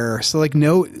care. So like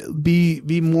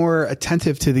be more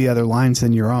attentive to the other lines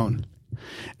than your own.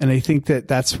 And I think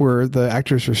that's where the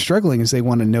actors are struggling, is they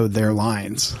want to know their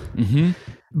lines. Mm-hmm.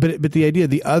 But the idea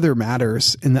the other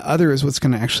matters, and the other is what's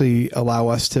going to actually allow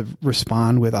us to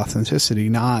respond with authenticity,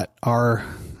 not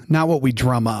what we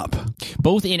drum up.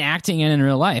 Both in acting and in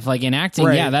real life. Like in acting,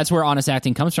 right. Yeah, that's where honest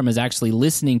acting comes from, is actually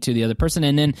listening to the other person.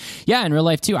 And then, yeah, in real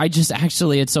life too,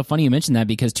 it's so funny you mentioned that,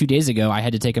 because 2 days ago I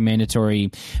had to take a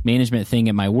mandatory management thing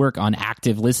at my work on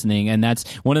active listening. And that's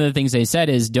one of the things they said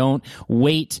is don't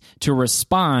wait to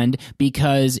respond,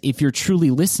 because if you're truly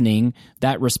listening,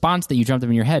 that response that you dreamt of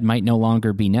in your head might no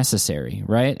longer be necessary,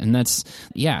 right? And that's,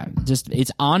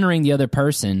 it's honoring the other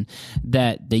person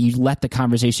that you let the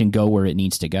conversation go where it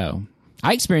needs to go.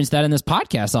 I experience that in this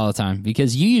podcast all the time,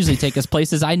 because you usually take us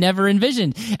places I never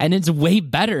envisioned, and it's way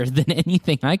better than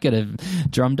anything I could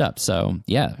have drummed up. So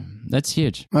yeah, that's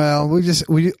huge. Well,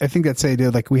 I think that's the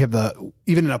idea. Like we have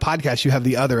even in a podcast, you have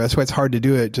the other. That's why it's hard to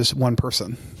do it just one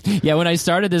person. Yeah. When I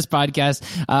started this podcast,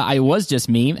 I was just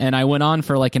me, and I went on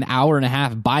for like an hour and a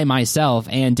half by myself.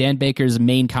 And Dan Baker's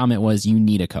main comment was, "You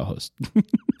need a co-host."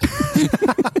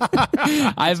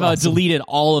 I've deleted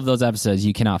all of those episodes.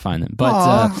 You cannot find them. But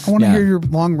I want to hear your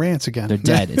long rants again. They're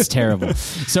dead. It's terrible.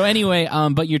 So anyway,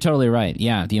 but you're totally right.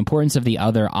 Yeah, the importance of the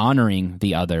other, honoring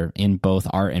the other in both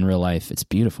art and real life. It's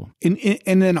beautiful.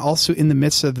 And then also in the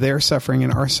midst of their suffering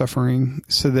and our suffering,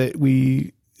 so that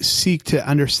we seek to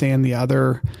understand the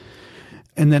other,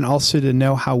 and then also to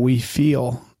know how we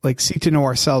feel. Like seek to know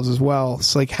ourselves as well.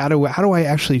 So like, how do I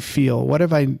actually feel? What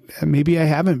have maybe I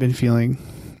haven't been feeling.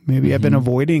 Maybe I've been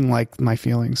avoiding like my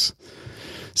feelings.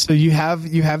 So you have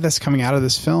this coming out of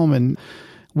this film, and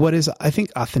I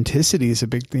think authenticity is a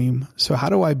big theme. So how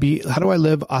do I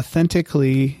live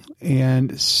authentically?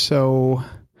 And so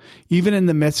even in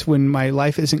the midst when my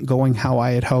life isn't going how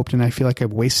I had hoped and I feel like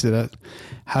I've wasted it,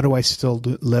 how do I still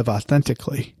live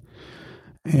authentically?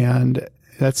 And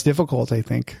that's difficult, I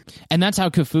think. And that's how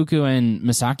Kafuku and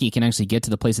Misaki can actually get to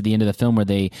the place at the end of the film where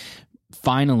they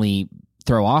finally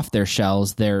throw off their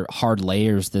shells, their hard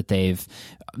layers that they've,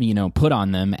 put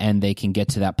on them, and they can get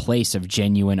to that place of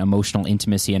genuine emotional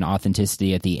intimacy and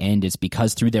authenticity at the end. It's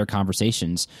because through their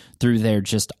conversations, through their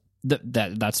just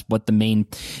that's what the main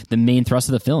thrust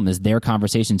of the film is, their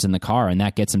conversations in the car, and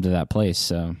that gets them to that place.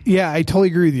 So yeah, I totally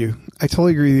agree with you.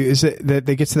 Is that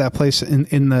they get to that place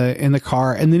in the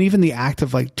car, and then even the act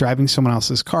of like driving someone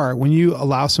else's car. When you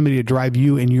allow somebody to drive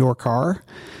you in your car,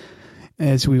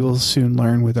 as we will soon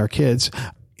learn with our kids,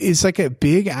 it's like a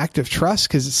big act of trust,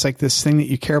 because it's like this thing that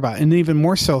you care about. And even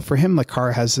more so for him, the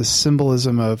car has this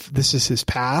symbolism of this is his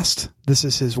past, this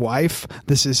is his wife,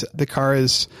 the car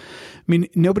is, I mean,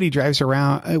 nobody drives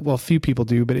around, well, few people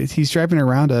do, but he's driving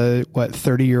around a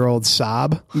 30-year-old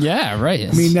Saab. Yeah, right.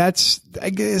 I mean, I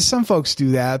guess some folks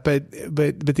do that, but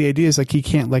the idea is like he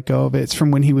can't let go of it. It's from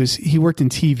when he worked in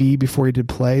TV before he did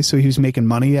play, so he was making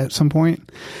money at some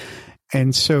point.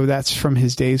 And so that's from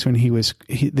his days when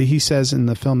he says in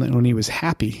the film that when he was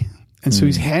happy. And so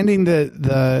he's handing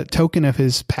the token of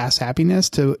his past happiness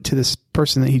to this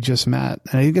person that he just met.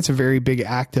 And I think it's a very big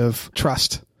act of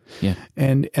trust. Yeah.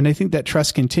 And I think that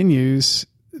trust continues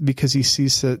because he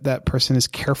sees that person is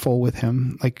careful with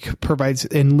him, like provides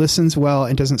and listens well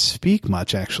and doesn't speak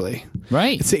much, actually.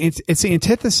 Right. It's the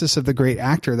antithesis of the great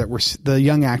actor the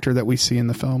young actor that we see in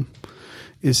the film.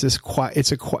 Is this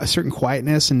it's a certain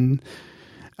quietness and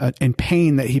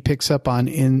pain that he picks up on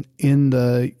in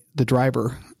the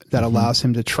driver that allows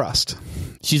him to trust.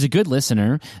 She's a good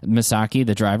listener, Misaki,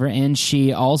 the driver, and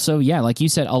she also, like you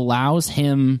said, allows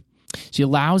him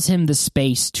the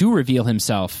space to reveal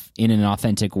himself in an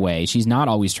authentic way. She's not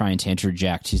always trying to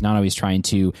interject. She's not always trying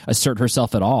to assert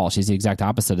herself at all. She's the exact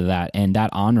opposite of that, and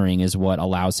that honoring is what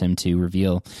allows him to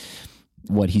reveal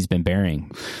what he's been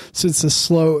bearing. So it's a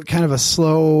slow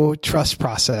trust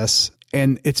process,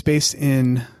 and it's based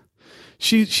in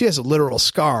she has a literal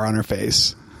scar on her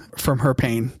face from her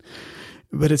pain,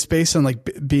 but it's based on like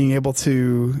being able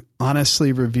to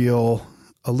honestly reveal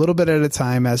a little bit at a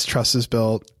time as trust is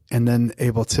built, and then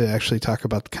able to actually talk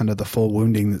about kind of the full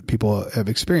wounding that people have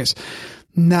experienced.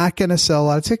 Not going to sell a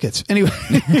lot of tickets. Anyway.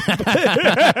 Back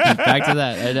to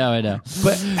that. I know.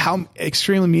 But how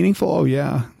extremely meaningful. Oh,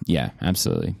 yeah. Yeah,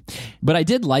 absolutely. But I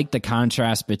did like the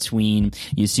contrast between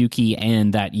Yusuke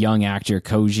and that young actor,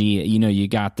 Koji. You know, you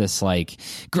got this like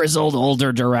grizzled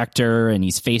older director and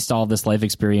he's faced all this life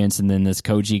experience. And then this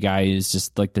Koji guy is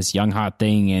just like this young hot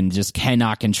thing and just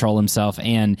cannot control himself.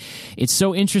 And it's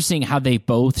so interesting how they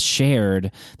both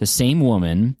shared the same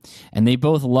woman and they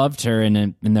both loved her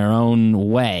in their own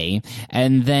way.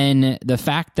 And then the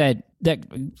fact that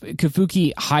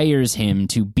Kafuki hires him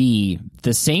to be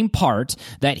the same part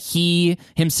that he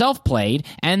himself played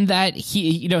and that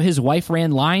his wife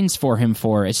ran lines for him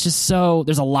for. It's just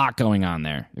there's a lot going on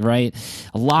there, right?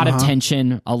 A lot of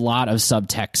tension, a lot of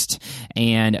subtext.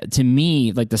 And to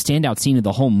me, like the standout scene of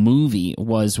the whole movie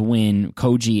was when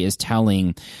Koji is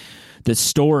telling the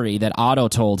story that Otto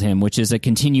told him, which is a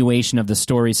continuation of the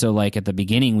story. So like at the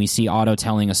beginning, we see Otto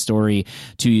telling a story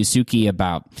to Yusuke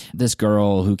about this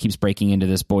girl who keeps breaking into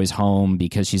this boy's home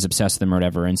because she's obsessed with him or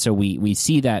whatever. And so we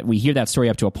see that, we hear that story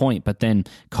up to a point, but then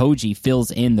Koji fills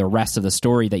in the rest of the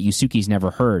story that Yusuke's never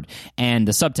heard. And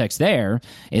the subtext there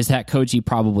is that Koji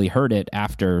probably heard it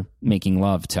after making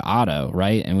love to Otto,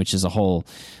 right? And which is a whole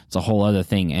other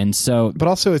thing. And so, but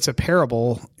also it's a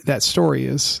parable, that story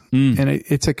is, and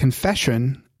it's a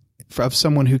confession of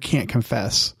someone who can't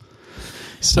confess.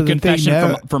 So a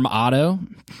confession from Otto,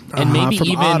 and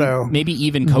maybe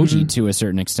even Koji to a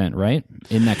certain extent, right?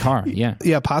 In that car, yeah,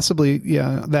 possibly,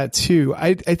 that too.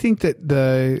 I think that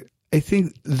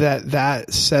that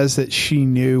says that she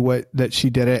knew that she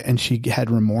did it and she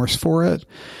had remorse for it,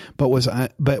 but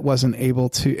wasn't able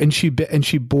to, and she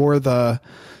bore the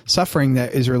suffering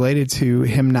that is related to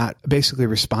him not basically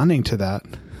responding to that.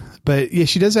 But yeah,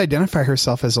 she does identify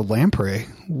herself as a lamprey,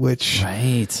 which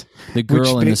the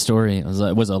girl in the story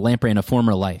was a lamprey in a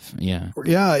former life. Yeah,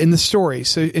 in the story.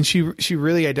 So, and she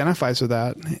really identifies with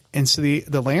that. And so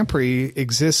the lamprey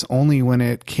exists only when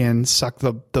it can suck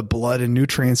the blood and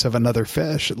nutrients of another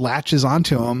fish. It latches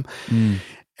onto them,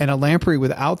 and a lamprey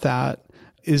without that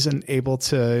isn't able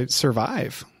to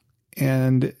survive.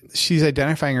 And she's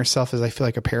identifying herself as, I feel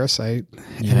like, a parasite.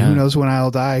 Yeah. And who knows when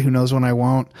I'll die? Who knows when I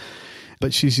won't?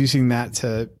 But she's using that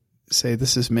to say,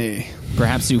 this is me.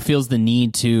 Perhaps who feels the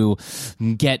need to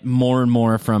get more and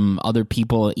more from other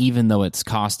people, even though it's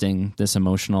costing this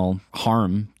emotional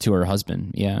harm to her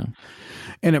husband. Yeah.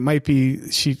 And it might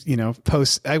be she,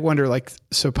 post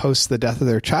the death of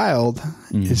their child,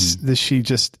 does she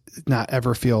just not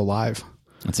ever feel alive?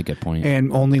 That's a good point.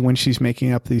 And only when she's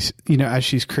making up these, as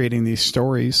she's creating these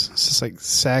stories, it's just like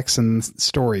sex and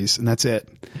stories, and that's it.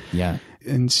 Yeah.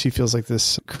 And she feels like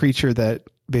this creature that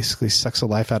basically sucks the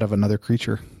life out of another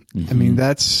creature. I mean,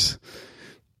 that's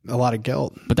a lot of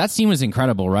guilt. But that scene was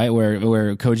incredible, right? Where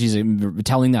Koji's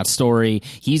telling that story,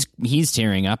 he's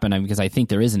tearing up, and because I think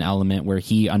there is an element where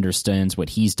he understands what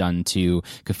he's done to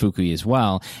Kafuki as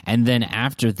well. And then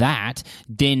after that,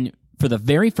 for the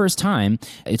very first time,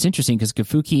 it's interesting because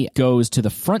Kafuki goes to the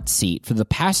front seat for the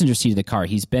passenger seat of the car.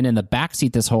 He's been in the back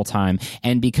seat this whole time.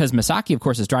 And because Misaki, of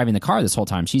course, is driving the car this whole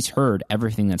time, she's heard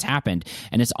everything that's happened.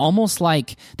 And it's almost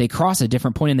like they cross a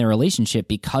different point in their relationship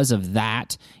because of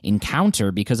that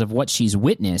encounter, because of what she's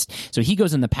witnessed. So he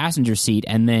goes in the passenger seat,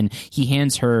 and then he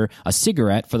hands her a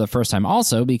cigarette for the first time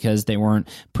also, because they weren't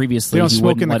previously. They don't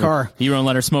smoke in the car. He won't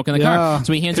let her smoke in the car.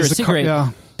 So he hands her a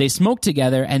cigarette. they smoke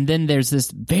together, and then there's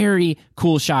this very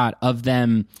cool shot of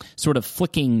them sort of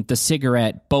flicking the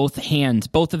cigarette, both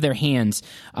of their hands,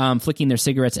 flicking their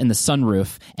cigarettes in the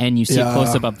sunroof, and you see a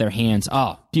close-up of their hands.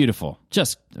 Oh, beautiful.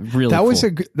 Just really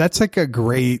cool. That's like a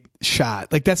great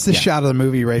shot. Like that's the shot of the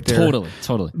movie right there.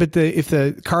 Totally. But if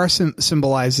the car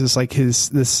symbolizes like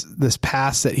this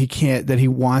past that he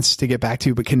wants to get back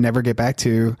to but can never get back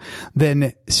to,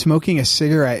 then smoking a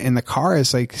cigarette in the car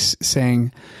is like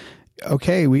saying,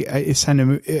 okay, it's time to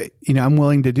move. I'm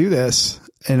willing to do this,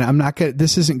 and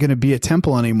this isn't going to be a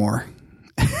temple anymore.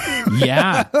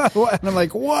 Yeah. And I'm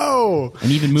like, whoa.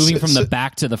 And even moving from the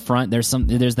back to the front, there's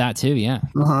that too. Yeah.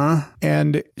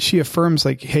 And she affirms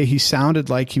like, hey, he sounded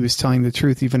like he was telling the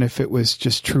truth, even if it was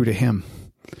just true to him.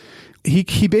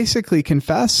 He basically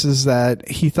confesses that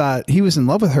he thought he was in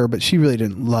love with her, but she really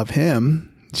didn't love him.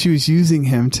 She was using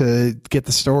him to get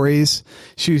the stories.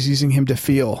 She was using him to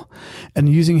feel, and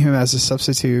using him as a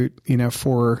substitute,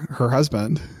 for her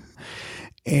husband.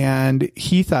 And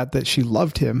he thought that she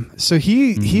loved him. So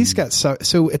he's got,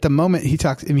 so at the moment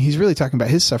he's really talking about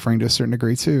his suffering to a certain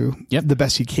degree too. Yep. The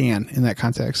best he can in that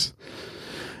context.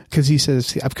 Cause he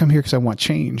says, I've come here cause I want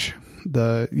change,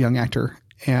 the young actor.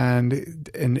 And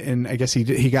I guess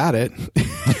he got it.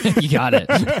 He got it.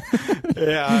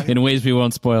 Yeah. In ways we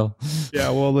won't spoil. Yeah,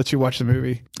 we'll let you watch the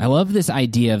movie. I love this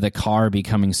idea of the car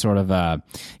becoming sort of a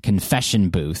confession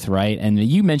booth, right? And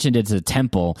you mentioned it's a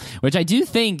temple, which I do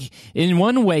think in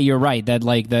one way you're right, that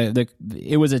like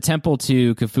it was a temple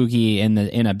to Kafuki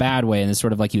in a bad way, and it's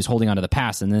sort of like he was holding on to the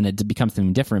past, and then it becomes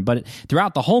something different. But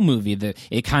throughout the whole movie,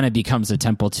 it kind of becomes a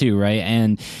temple too, right?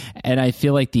 And I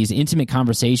feel like these intimate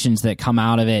conversations that come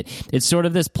out of it, it's sort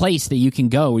of this place that you can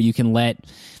go where you can let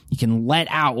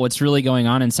out what's really going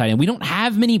on inside. And we don't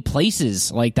have many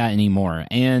places like that anymore.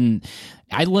 And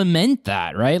I lament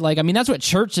that, right? Like, I mean, that's what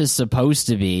church is supposed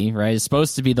to be, right? It's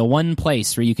supposed to be the one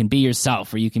place where you can be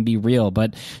yourself, where you can be real.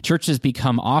 But church has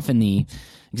become often the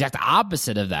exact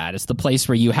opposite of that. It's the place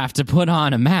where you have to put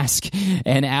on a mask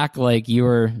and act like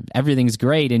everything's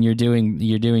great and you're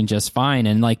doing just fine.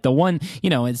 And like the one,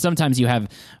 and sometimes you have,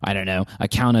 I don't know,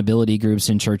 accountability groups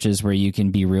in churches where you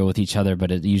can be real with each other, but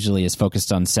it usually is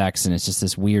focused on sex, and it's just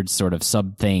this weird sort of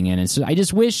sub thing. And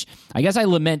I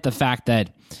lament the fact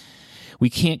that we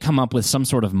can't come up with some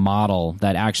sort of model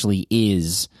that actually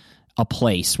is a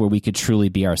place where we could truly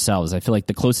be ourselves. I feel like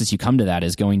the closest you come to that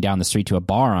is going down the street to a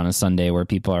bar on a Sunday where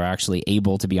people are actually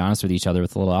able to be honest with each other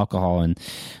with a little alcohol. And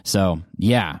so,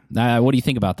 yeah. What do you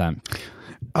think about that?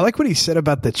 I like what he said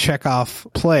about the Chekhov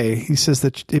play. He says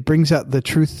that it brings out the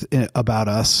truth about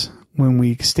us when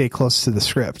we stay close to the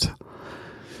script.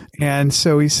 And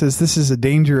so he says, this is a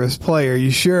dangerous play. Are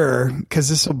you sure? Because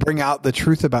this will bring out the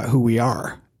truth about who we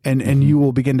are. And you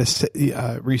will begin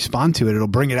to respond to it. It'll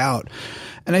bring it out.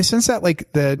 And I sense that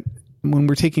that when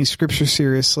we're taking scripture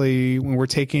seriously, when we're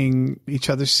taking each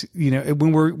other's,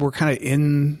 when we're kind of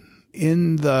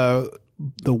in the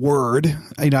word,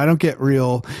 I don't get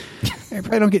I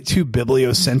probably don't get too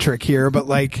bibliocentric here, but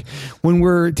like when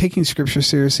we're taking scripture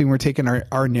seriously, and we're taking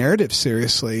our narrative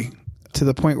seriously to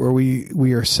the point where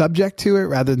we are subject to it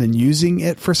rather than using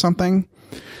it for something,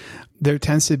 there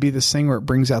tends to be this thing where it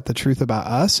brings out the truth about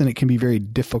us, and it can be very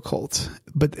difficult.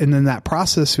 And then that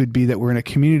process would be that we're in a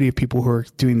community of people who are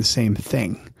doing the same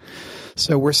thing.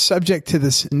 So we're subject to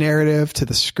this narrative, to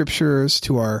the scriptures,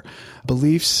 to our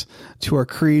beliefs, to our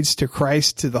creeds, to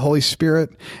Christ, to the Holy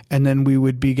Spirit. And then we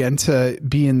would begin to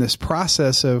be in this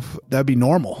process of that'd be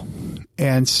normal.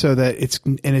 And so that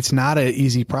it's not an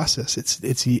easy process.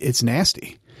 It's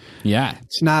nasty. Yeah.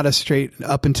 It's not a straight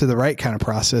up and to the right kind of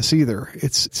process either.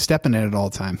 It's stepping in it all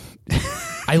the time.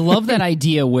 I love that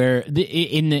idea where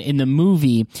in the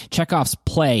movie, Chekhov's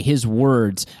play, his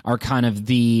words are kind of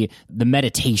the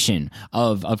meditation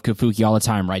of Kafuki all the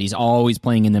time, right? He's always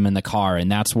playing in them in the car,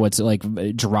 and that's what's like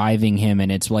driving him,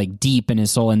 and it's like deep in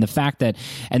his soul. And the fact that,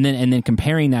 and then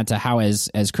comparing that to how as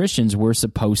Christians we're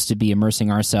supposed to be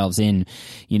immersing ourselves in,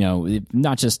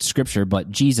 not just scripture,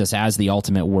 but Jesus as the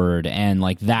ultimate word, and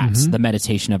like that's the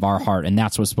meditation of our heart, and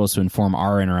that's what's supposed to inform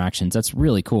our interactions. That's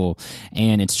really cool,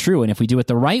 and it's true. And if we do it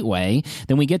the right way,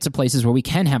 then we get to places where we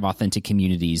can have authentic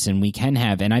communities, and we can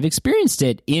have, and I've experienced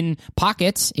it in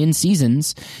pockets, in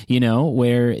seasons,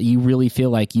 where you really feel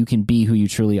like you can be who you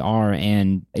truly are,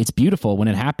 and it's beautiful when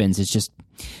it happens. It's just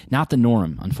not the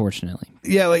norm, unfortunately.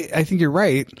 Yeah, I think you're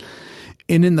right.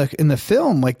 And in the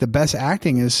film, like the best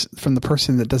acting is from the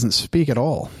person that doesn't speak at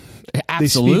all.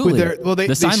 Absolutely.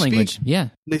 The sign language. Yeah.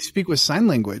 They speak with sign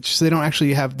language. So they don't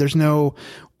actually have,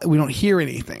 we don't hear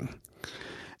anything.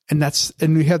 And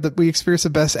we experience the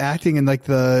best acting and like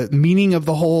the meaning of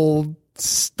the whole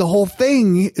the whole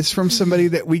thing is from somebody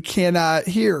that we cannot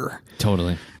hear.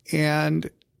 Totally. And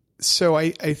so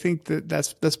I think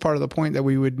that's part of the point, that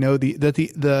we would know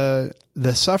the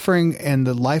suffering and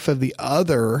the life of the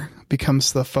other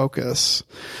becomes the focus.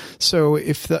 So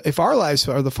if our lives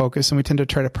are the focus, and we tend to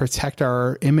try to protect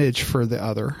our image for the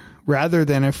other, rather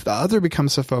than if the other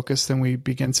becomes the focus, then we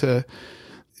begin to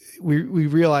we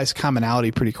realize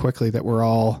commonality pretty quickly, that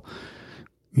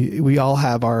we all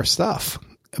have our stuff.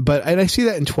 And I see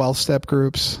that in 12-step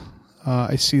groups.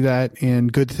 I see that in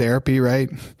good therapy, right?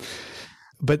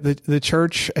 But the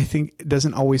church, I think,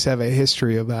 doesn't always have a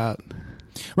history of that.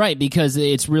 Right, because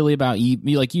it's really about you.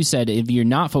 Like you said, if you're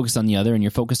not focused on the other and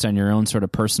you're focused on your own sort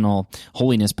of personal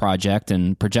holiness project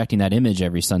and projecting that image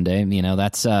every Sunday,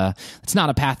 that's it's not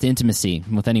a path to intimacy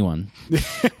with anyone.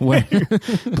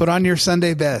 Put on your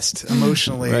Sunday best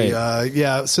emotionally,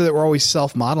 right. So that we're always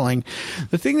self-modeling.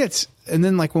 The thing and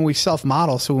then like when we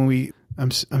self-model, so when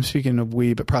I'm speaking of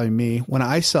we, but probably me, when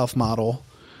I self-model,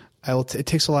 it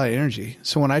takes a lot of energy.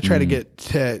 So when I try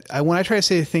when I try to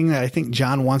say a thing that I think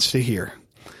John wants to hear,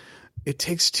 it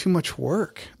takes too much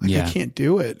work. I can't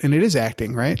do it. And it is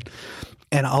acting, right?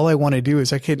 And all I want to do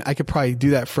is I could probably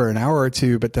do that for an hour or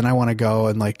two, but then I want to go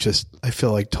and I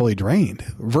feel like totally drained,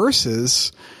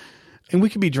 versus, and we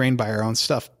could be drained by our own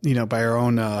stuff, by our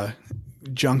own,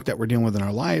 junk that we're dealing with in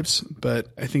our lives. But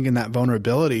I think in that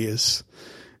vulnerability is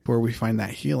where we find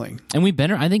that healing. And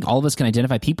I think all of us can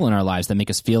identify people in our lives that make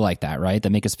us feel like that, right?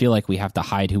 That make us feel like we have to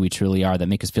hide who we truly are, that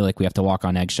make us feel like we have to walk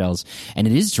on eggshells. And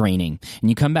it is draining. And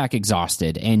you come back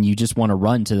exhausted, and you just want to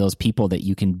run to those people that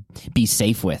you can be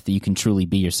safe with, that you can truly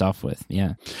be yourself with.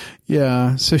 Yeah.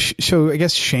 Yeah. So I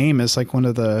guess shame is like one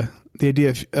of the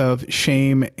idea of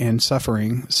shame and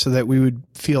suffering, so that we would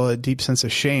feel a deep sense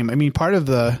of shame. I mean, part of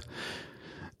the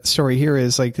story here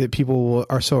is like that people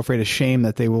are so afraid of shame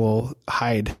that they will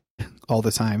hide all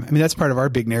the time. I mean, that's part of our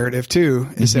big narrative too,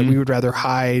 is that we would rather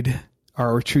hide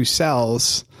our true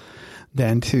selves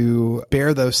than to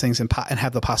bear those things and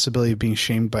have the possibility of being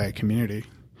shamed by a community.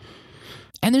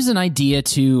 And there's an idea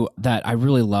too that I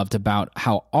really loved about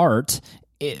how art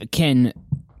can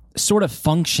sort of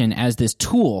function as this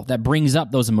tool that brings up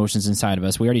those emotions inside of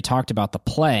us. We already talked about the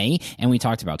play, and we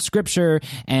talked about scripture,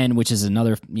 and which is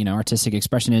another, artistic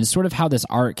expression. And it's sort of how this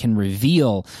art can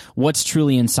reveal what's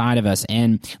truly inside of us.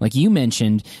 And like you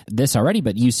mentioned this already,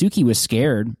 but Yusuke was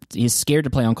scared. He's scared to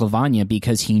play Uncle Vanya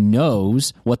because he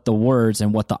knows what the words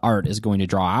and what the art is going to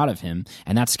draw out of him.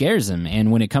 And that scares him. And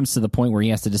when it comes to the point where he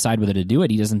has to decide whether to do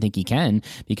it, he doesn't think he can,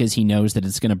 because he knows that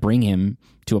it's going to bring him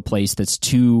to a place that's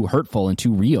too hurtful and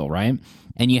too real, right?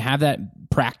 And you have that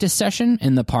practice session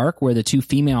in the park where the two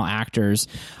female actors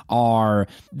are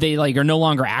no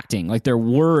longer acting. Like their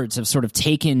words have sort of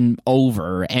taken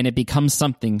over, and it becomes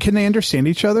something. Can they understand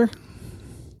each other?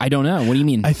 I don't know. What do you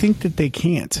mean? I think that they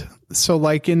can't. So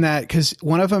like in that, because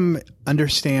one of them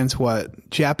understands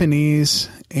Japanese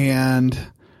and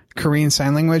Korean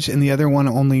Sign Language, and the other one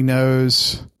only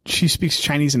knows, she speaks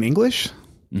Chinese and English.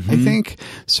 I think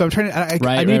so. I'm trying to.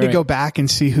 I need to go back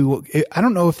and see who. I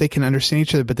don't know if they can understand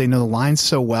each other, but they know the lines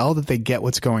so well that they get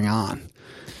what's going on.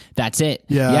 That's it.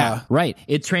 Yeah. Right.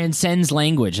 It transcends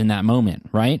language in that moment,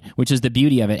 right? Which is the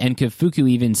beauty of it. And Kofuku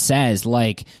even says,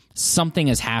 like, something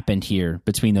has happened here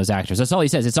between those actors. That's all he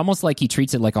says. It's almost like he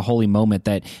treats it like a holy moment,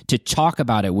 that to talk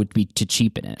about it would be to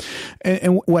cheapen it.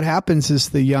 And what happens is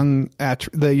the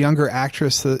younger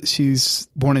actress, she's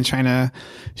born in China,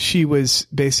 she was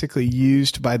basically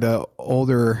used by the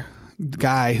older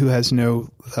guy who has not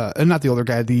the older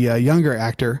guy, the younger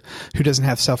actor who doesn't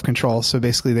have self-control. So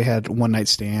basically they had one night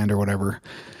stand or whatever.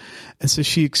 And so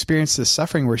she experienced this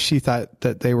suffering where she thought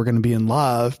that they were going to be in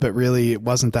love, but really it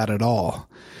wasn't that at all.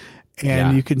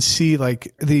 And you can see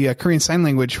like the Korean Sign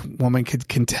Language woman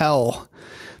can tell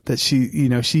that she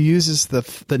uses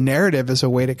the narrative as a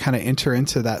way to kind of enter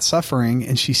into that suffering,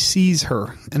 and she sees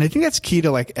her. And I think that's key to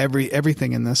like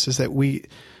everything in this, is that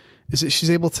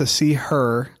she's able to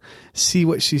see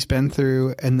what she's been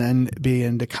through, and then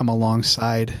begin to come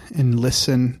alongside and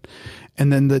listen.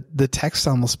 And then the text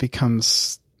almost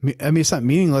becomes, I mean, it's not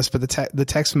meaningless, but the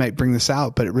text might bring this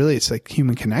out, but it's like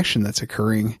human connection that's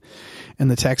occurring, and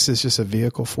the text is just a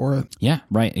vehicle for it. Yeah,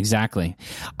 right. Exactly.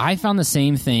 I found the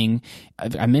same thing.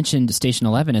 I mentioned Station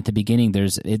 11 at the beginning.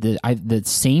 There's the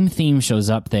same theme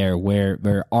shows up there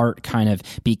where art kind of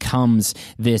becomes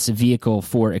this vehicle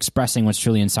for expressing what's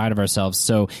truly inside of ourselves.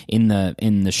 So in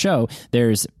the show,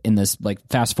 there's, in this like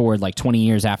fast forward like 20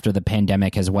 years after the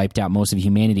pandemic has wiped out most of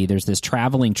humanity, there's this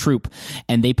traveling troupe,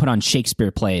 and they put on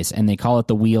Shakespeare plays plays, and they call it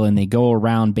the wheel, and they go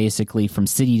around basically from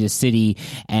city to city,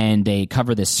 and they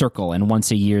cover this circle, and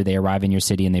once a year they arrive in your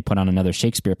city and they put on another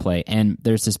Shakespeare play. And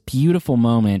there's this beautiful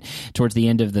moment towards the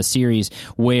end of the series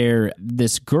where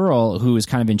this girl who is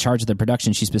kind of in charge of the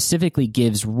production, she specifically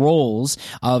gives roles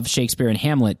of Shakespeare and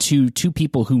Hamlet to two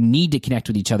people who need to connect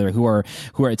with each other, who are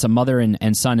it's a mother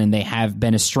and son, and they have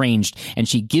been estranged, and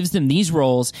she gives them these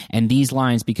roles and these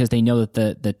lines because they know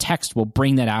that the text will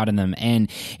bring that out in them. And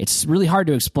it's really hard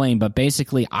to explain, but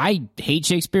basically I hate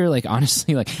Shakespeare. Like,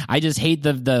 honestly, like, I just hate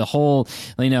the whole,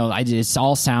 it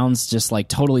all sounds just like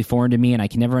totally foreign to me, and I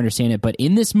can never understand it. But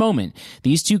in this moment,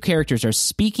 these two characters are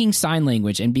speaking sign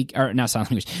language or not sign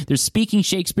language. They're speaking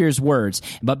Shakespeare's words,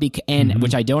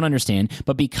 which I don't understand,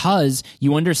 but because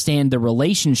you understand the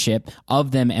relationship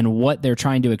of them and what they're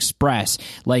trying to express,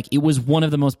 like, it was one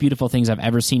of the most beautiful things I've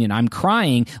ever seen. And I'm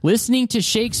crying listening to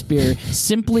Shakespeare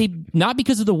simply not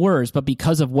because of the words, but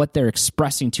because of what they're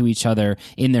expressing to each other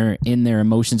in their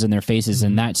emotions and their faces.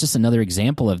 And that's just another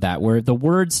example of that, where the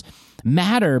words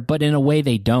matter, but in a way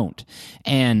they don't.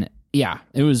 And yeah,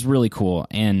 it was really cool.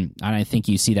 And I think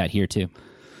you see that here too.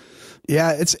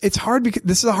 Yeah, it's hard because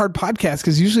this is a hard podcast,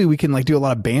 because usually we can like do a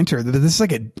lot of banter. This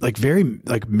is like very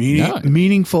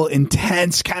meaningful,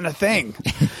 intense kind of thing.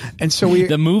 And so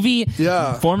the movie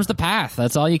forms the path.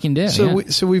 That's all you can do.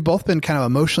 So we've both been kind of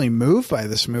emotionally moved by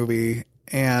this movie.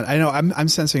 And I know I'm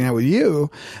sensing that with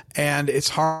you, and it's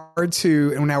hard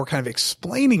to, and now we're kind of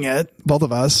explaining it, both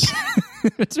of us,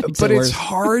 but it's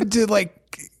hard to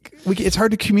it's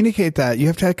hard to communicate that. You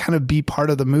have to kind of be part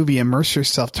of the movie, immerse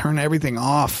yourself, turn everything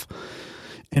off,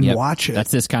 and watch it.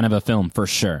 That's this kind of a film for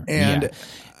sure. And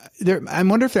I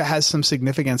wonder if that has some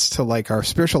significance to like our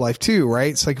spiritual life too,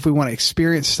 right? It's like if we want to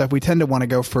experience stuff, we tend to want to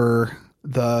go for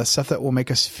the stuff that will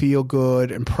make us feel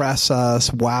good, impress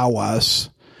us, wow us.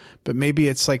 But maybe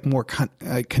it's like more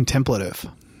contemplative.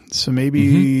 So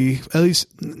maybe, at least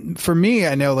for me,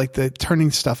 I know like the turning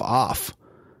stuff off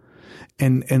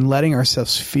and letting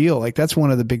ourselves feel, like that's one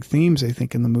of the big themes I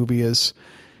think in the movie is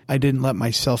I didn't let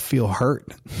myself feel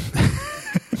hurt.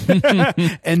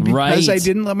 And because I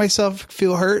didn't let myself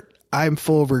feel hurt, I'm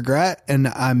full of regret and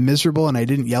I'm miserable, and I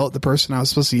didn't yell at the person I was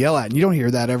supposed to yell at. And you don't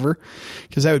hear that ever,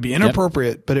 because that would be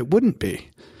inappropriate, but it wouldn't be.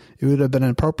 It would have been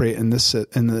inappropriate in this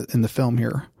in the film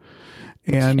here.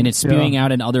 And it's spewing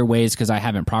out in other ways because I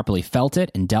haven't properly felt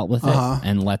it and dealt with it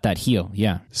and let that heal.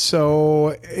 Yeah.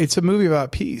 So it's a movie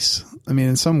about peace. I mean,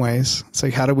 in some ways, it's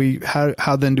like,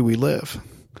 how then do we live?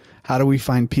 How do we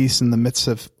find peace in the midst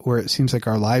of where it seems like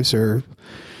our lives are?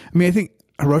 I mean, I think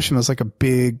Hiroshima is like a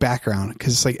big background,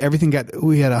 because it's like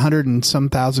we had 100 and some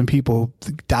thousand people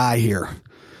die here.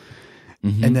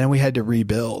 And then we had to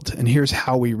rebuild, and here's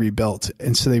how we rebuilt.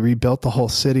 And so they rebuilt the whole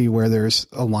city, where there's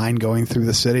a line going through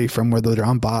the city from where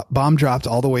the bomb dropped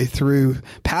all the way through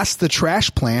past the trash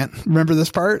plant. Remember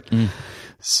this part?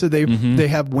 So they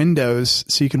have windows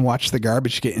so you can watch the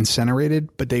garbage get incinerated,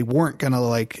 but they weren't going to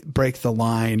like break the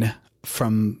line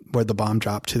from where the bomb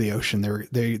dropped to the ocean.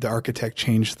 The architect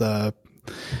changed the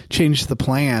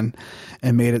plan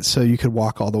and made it so you could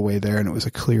walk all the way there, and it was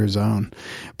a clear zone.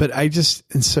 But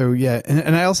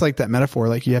and I also like that metaphor,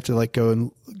 like you have to like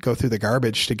go through the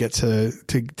garbage to get to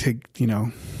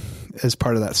as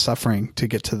part of that suffering to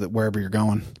get to wherever you're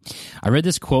going. I read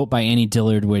this quote by Annie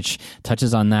Dillard, which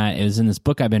touches on that. It was in this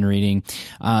book I've been reading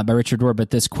by Richard Rohr,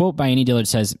 but this quote by Annie Dillard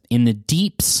says, "In the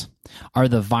deeps are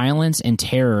the violence and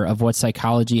terror of what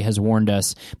psychology has warned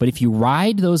us. But if you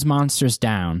ride those monsters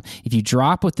down, if you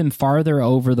drop with them farther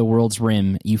over the world's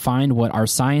rim, you find what our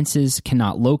sciences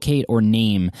cannot locate or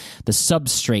name, the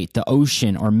substrate, the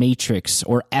ocean or matrix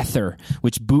or ether,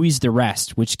 which buoys the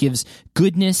rest, which gives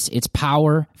goodness its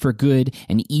power for good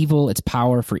and evil its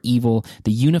power for evil,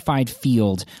 the unified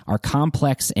field, our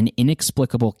complex and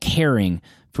inexplicable caring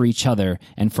for each other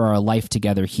and for our life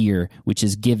together here, which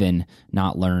is given,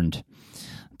 not learned."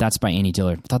 That's by Annie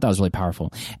Dillard. I thought that was really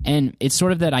powerful. And it's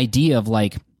sort of that idea of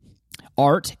like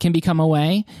art can become a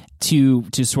way to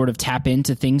sort of tap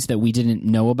into things that we didn't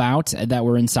know about that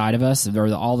were inside of us,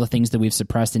 or all the things that we've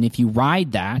suppressed. And if you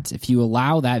ride that, if you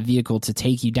allow that vehicle to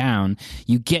take you down,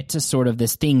 you get to sort of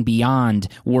this thing beyond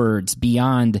words,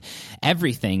 beyond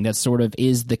everything, that sort of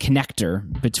is the connector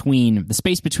between the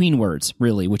space between words,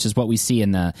 really, which is what we see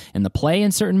in the play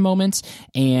in certain moments,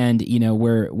 and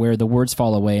where the words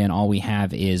fall away and all we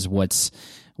have is what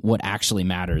actually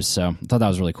matters. So I thought that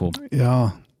was really cool.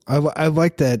 Yeah. I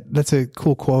like that. That's a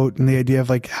cool quote, and the idea of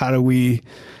like, how do we,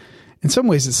 in some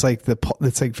ways it's like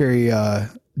very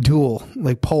dual,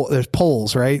 like there's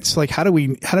poles, right? So like, how do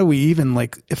we even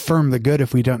like affirm the good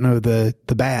if we don't know the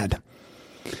bad?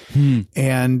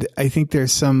 And I think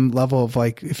there's some level of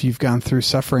like, if you've gone through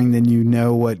suffering, then you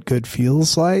know what good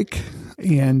feels like.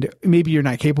 And maybe you're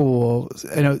not capable.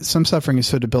 I know some suffering is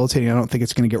so debilitating. I don't think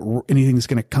it's going to get anything's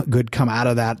going to good come out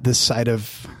of that this side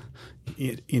of,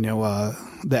 the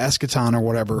eschaton or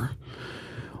whatever.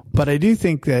 But I do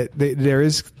think that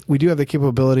we do have the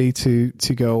capability to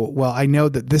go, well, I know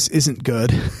that this isn't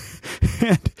good.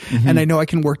 And I know I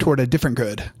can work toward a different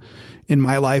good in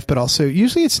my life, but also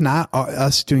usually it's not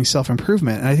us doing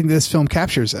self-improvement. And I think this film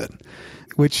captures it,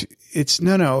 which it's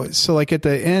no. So like at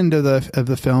the end of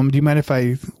the film, do you mind if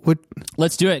I would?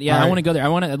 Let's do it. Yeah. Right. I want to go there.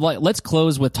 Let's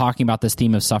close with talking about this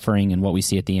theme of suffering and what we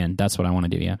see at the end. That's what I want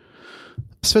to do. Yeah.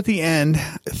 So at the end,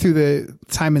 through the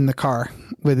time in the car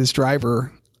with his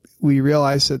driver, we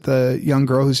realize that the young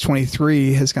girl who's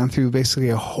 23 has gone through basically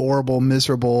a horrible,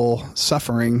 miserable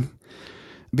suffering,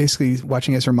 basically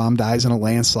watching as her mom dies in a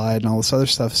landslide and all this other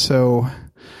stuff. So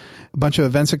a bunch of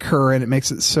events occur, and it makes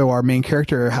it so our main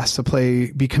character has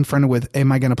to be confronted with,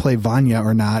 am I going to play Vanya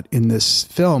or not in this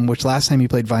film? Which last time he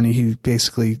played Vanya, he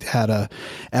basically had a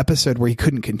episode where he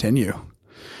couldn't continue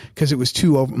because it was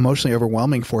too emotionally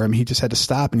overwhelming for him. He just had to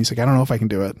stop, and he's like, I don't know if I can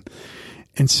do it.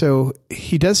 And so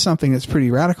he does something that's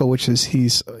pretty radical, which is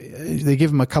they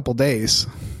give him a couple days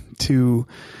to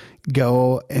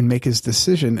go and make his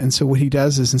decision. And so what he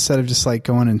does is, instead of just like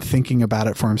going and thinking about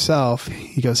it for himself,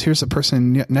 he goes, here's a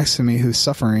person next to me who's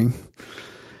suffering,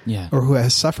 or who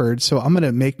has suffered. So I'm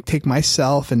going to take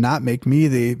myself and not make me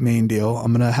the main deal.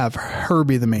 I'm going to have her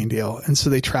be the main deal. And so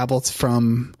they traveled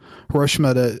from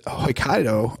Hiroshima to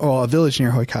Hokkaido, or a village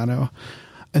near Hokkaido.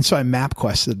 And so I map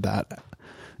quested that.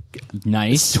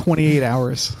 Nice. 28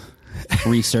 hours.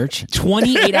 Research.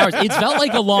 28 hours. It felt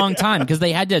like a long time because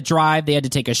they had to drive, they had to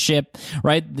take a ship,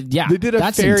 right? Yeah. They did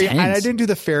a ferry. And I didn't do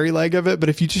the ferry leg of it, but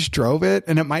if you just drove it,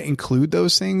 and it might include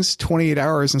those things, 28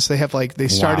 hours. And so they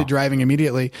started driving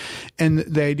immediately. And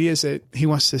the idea is that he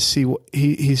wants to see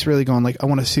he's really going like, I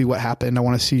want to see what happened. I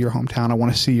want to see your hometown. I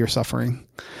want to see your suffering.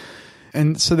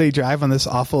 And so they drive on this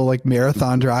awful like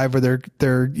marathon drive where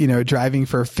they're driving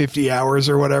for 50 hours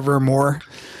or whatever or more.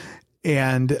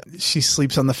 And she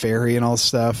sleeps on the ferry and all this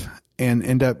stuff, and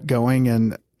end up going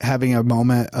and having a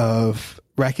moment of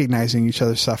recognizing each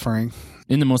other's suffering.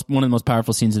 In one of the most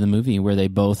powerful scenes of the movie, where they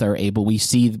both are we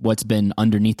see what's been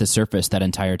underneath the surface that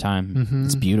entire time. Mm-hmm.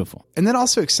 It's beautiful. And then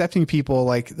also accepting people,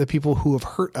 like the people who have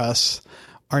hurt us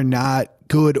are not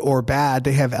good or bad.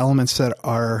 They have elements that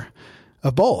are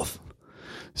of both.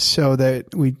 So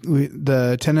that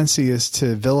the tendency is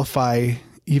to vilify,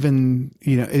 even,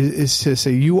 is to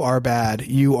say, you are bad,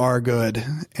 you are good,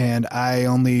 and I'm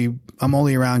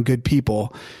only around good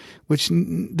people, which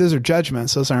those are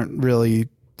judgments. Those aren't really,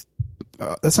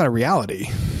 that's not a reality.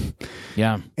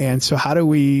 Yeah. And so how do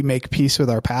we make peace with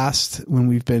our past when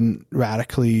we've been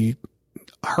radically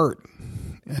hurt?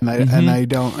 And I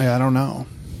don't know.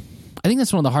 I think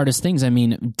that's one of the hardest things. I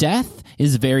mean, death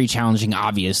is very challenging,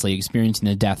 obviously, experiencing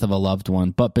the death of a loved one,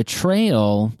 but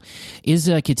betrayal is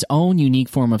like its own unique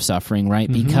form of suffering, right?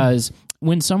 Mm-hmm. Because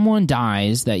when someone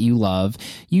dies that you love,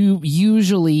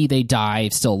 they die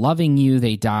still loving you.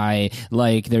 They die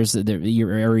like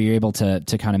you're able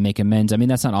to kind of make amends. I mean,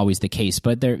 that's not always the case,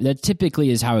 but that typically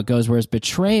is how it goes. Whereas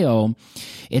betrayal,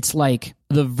 it's like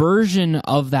the version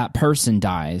of that person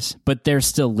dies, but they're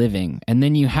still living. And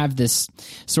then you have this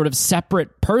sort of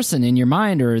separate person in your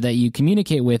mind, or that you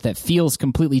communicate with, that feels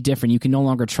completely different. You can no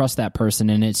longer trust that person.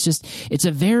 And it's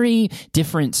a very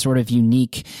different sort of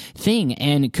unique thing.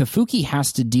 And Kafuki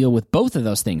has to deal with both of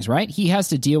those things, right? He has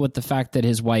to deal with the fact that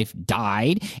his wife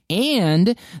died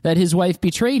and that his wife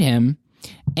betrayed him,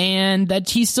 and that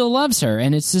he still loves her.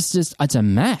 And it's just it's a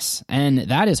mess. And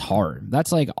that is hard.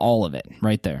 That's like all of it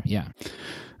right there. Yeah.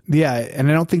 Yeah. And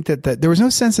I don't think that there was no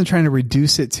sense in trying to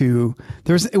reduce it to,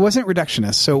 it wasn't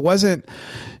reductionist. So it wasn't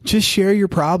just share your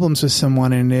problems with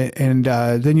someone and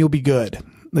then you'll be good.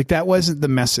 Like that wasn't the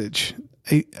message.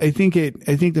 I think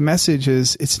the message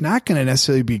is, it's not going to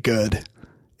necessarily be good.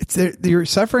 It's your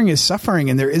suffering is suffering,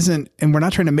 and and we're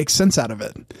not trying to make sense out of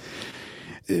it.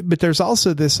 But there's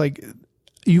also this, like,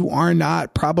 you are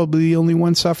not probably the only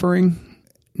one suffering.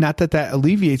 Not that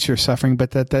alleviates your suffering,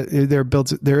 but that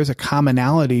there is a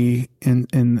commonality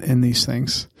in these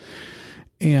things.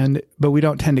 But we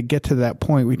don't tend to get to that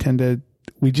point. We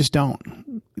just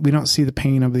don't. We don't see the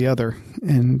pain of the other.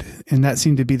 And that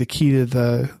seemed to be the key to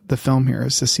the film here,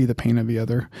 is to see the pain of the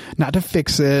other, not to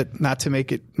fix it, not to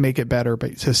make it better,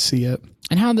 but to see it.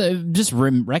 And how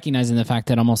recognizing the fact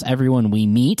that almost everyone we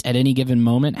meet at any given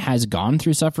moment has gone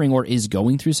through suffering or is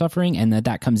going through suffering, and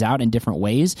that comes out in different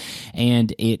ways,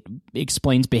 and it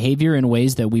explains behavior in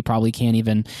ways that we probably can't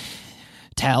even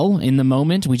tell in the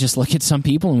moment. We just look at some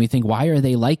people and we think, why are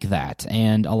they like that?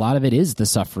 And a lot of it is the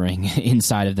suffering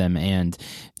inside of them. And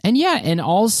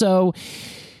also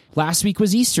last week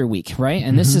was Easter week, right?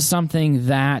 And this is something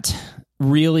that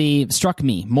really struck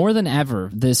me more than ever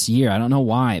this year. I don't know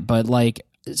why, but like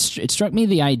it struck me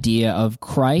the idea of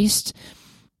Christ,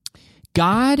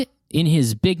 God in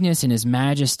his bigness and his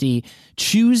majesty,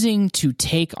 choosing to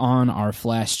take on our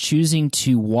flesh, choosing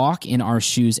to walk in our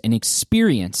shoes and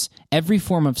experience every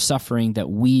form of suffering that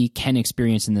we can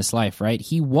experience in this life, right?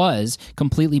 He was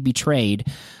completely betrayed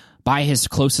by his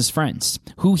closest friends,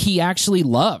 who he actually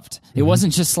loved. It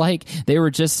wasn't just like they were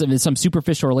just in some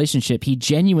superficial relationship. He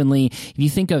genuinely, if you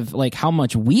think of like how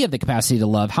much we have the capacity to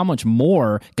love, how much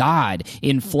more God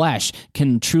in flesh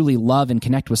can truly love and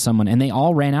connect with someone. And they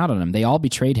all ran out on him. They all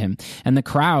betrayed him. And the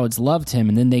crowds loved him,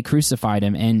 and then they crucified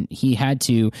him. And he had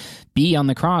to be on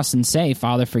the cross and say,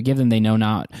 Father, forgive them. They know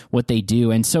not what they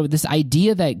do. And so this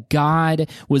idea that God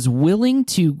was willing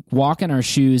to walk in our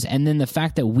shoes, and then the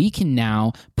fact that we can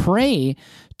now pray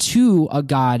to a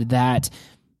God that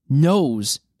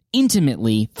knows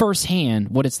intimately, firsthand,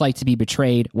 what it's like to be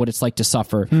betrayed, what it's like to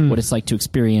suffer, what it's like to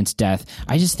experience death.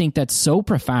 I just think that's so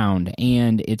profound,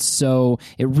 and it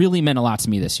really meant a lot to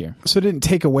me this year. So it didn't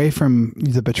take away from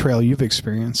the betrayal you've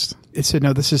experienced. It said,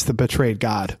 no, this is the betrayed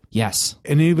God. Yes.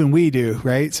 And even we do,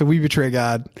 right? So we betray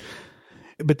God.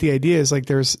 But the idea is like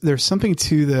there's something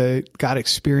to the God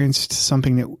experienced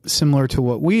something that similar to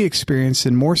what we experienced,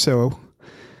 and more so,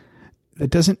 that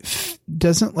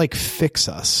doesn't like fix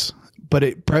us, but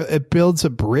it builds a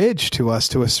bridge to us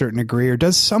to a certain degree, or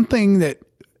does something that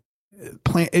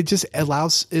it just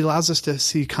allows us to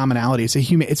see commonality.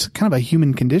 It's kind of a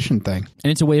human condition thing. And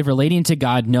it's a way of relating to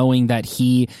God, knowing that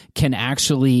he can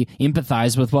actually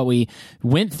empathize with what we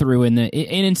went through and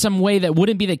in some way that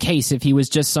wouldn't be the case if he was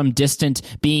just some distant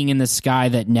being in the sky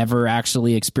that never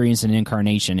actually experienced an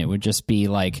incarnation. It would just be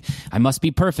like, I must be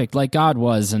perfect like God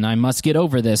was, and I must get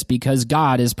over this because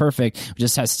God is perfect.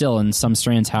 Just has still in some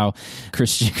strands how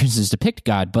Christians depict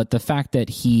God, but the fact that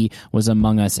he was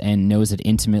among us and knows it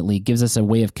intimately gives us a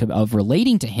way of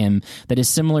relating to him that is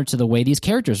similar to the way these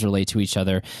characters relate to each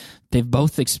other.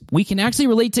 We can actually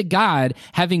relate to God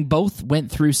having both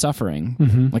went through suffering.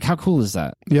 Mm-hmm. Like, how cool is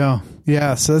that? Yeah.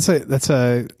 So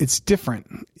it's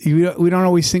different. We don't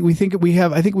always think, I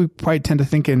think we probably tend to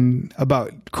think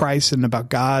about Christ and about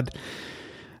God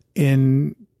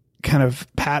in kind of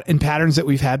in patterns that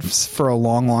we've had for a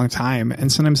long, long time.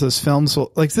 And sometimes those films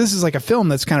this is like a film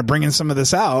that's kind of bringing some of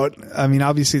this out. I mean,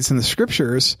 obviously it's in the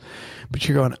scriptures, but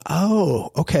you're going, oh,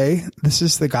 okay, this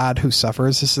is the God who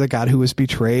suffers. This is the God who was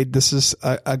betrayed. This is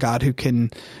a God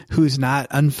who's not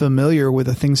unfamiliar with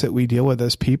the things that we deal with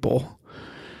as people.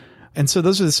 And so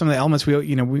those are some of the elements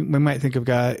we might think of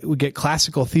God. We get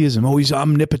classical theism. Oh, he's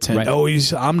omnipotent. Right. Oh,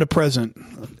 he's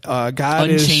omnipresent. God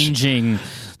unchanging.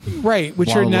 Right,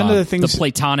 which are none of the things... The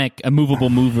Platonic,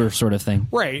 immovable mover sort of thing.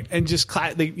 Right, and just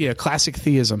classic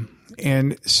theism.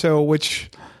 And so,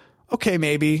 okay,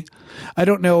 maybe. I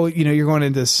don't know, you're going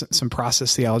into some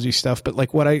process theology stuff, but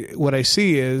like what I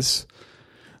see is,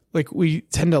 like, we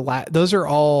tend to... those are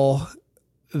all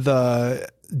the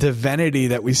divinity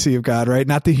that we see of God, right?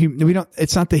 Not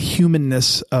it's not the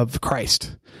humanness of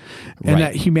Christ. And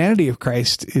that humanity of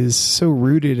Christ is so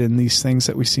rooted in these things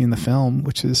that we see in the film,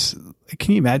 which is...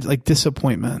 Can you imagine, like,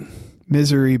 disappointment,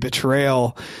 misery,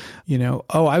 betrayal?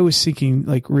 I was seeking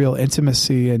like real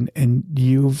intimacy, and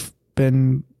you've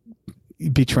been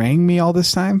betraying me all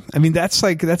this time. I mean, that's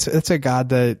a God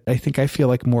that I think I feel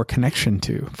like more connection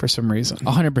to for some reason.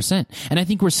 100%. And I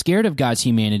think we're scared of God's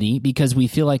humanity because we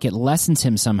feel like it lessens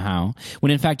him somehow,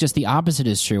 when in fact just the opposite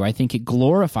is true. I think it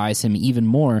glorifies him even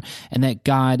more, and that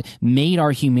God made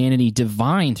our humanity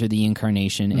divine through the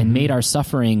incarnation and made our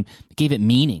suffering, gave it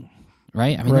meaning.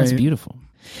 Right? I mean, that's beautiful.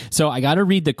 So I got to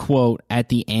read the quote at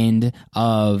the end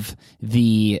of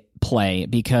the play,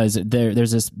 because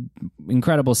there's this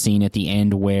incredible scene at the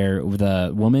end where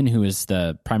the woman who is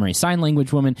the primary sign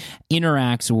language woman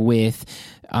interacts with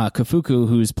Kafuku,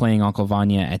 who's playing Uncle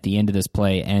Vanya at the end of this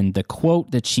play, and the quote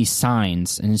that she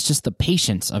signs, and it's just the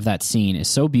patience of that scene is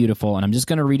so beautiful, and I'm just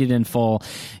going to read it in full.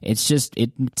 It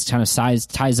kind of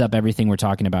ties up everything we're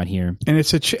talking about here. And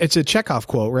it's a Chekhov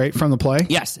quote, right, from the play?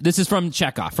 Yes, this is from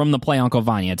Chekhov, from the play Uncle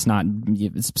Vanya.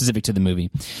 It's specific to the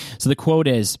movie. So the quote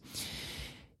is,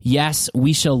 Yes,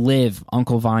 we shall live,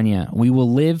 Uncle Vanya. We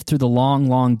will live through the long,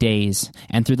 long days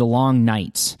and through the long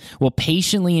nights. We'll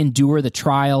patiently endure the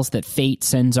trials that fate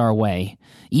sends our way.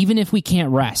 Even if we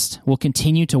can't rest, we'll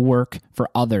continue to work for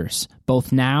others,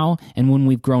 both now and when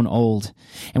we've grown old.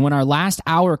 And when our last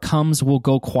hour comes, we'll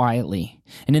go quietly.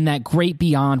 And in that great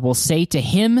beyond, we'll say to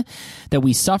him that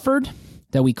we suffered,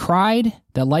 that we cried,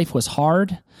 that life was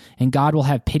hard, and God will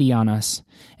have pity on us.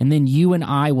 And then you and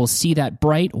I will see that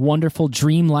bright, wonderful,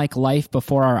 dreamlike life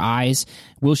before our eyes.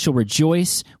 We shall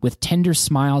rejoice with tender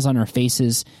smiles on our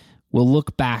faces. We'll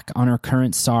look back on our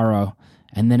current sorrow,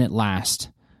 and then at last,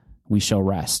 we shall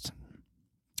rest.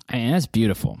 And that's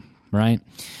beautiful, right?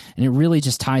 And it really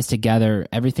just ties together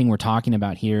everything we're talking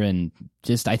about here. And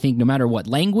just, I think no matter what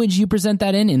language you present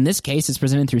that in this case, it's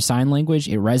presented through sign language.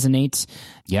 It resonates.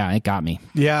 Yeah, it got me.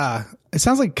 Yeah. It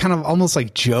sounds like kind of almost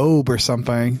like Job or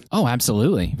something. Oh,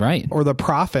 absolutely. Right. Or the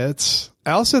prophets.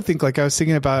 I also think, like, I was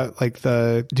thinking about, like,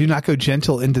 the do not go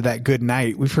gentle into that good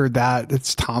night. We've heard that.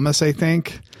 It's Thomas, I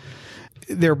think.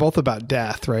 They're both about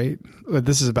death, right? But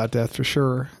this is about death for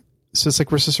sure. So it's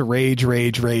like we're supposed to rage,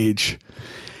 rage, rage.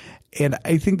 And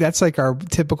I think that's like our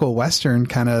typical Western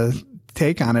kind of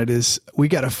take on it is we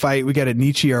got to fight. We got to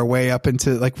Nietzsche our way up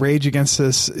into like rage against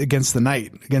this, against the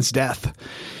night, against death.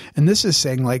 And this is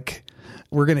saying like,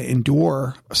 we're going to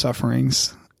endure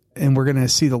sufferings and we're going to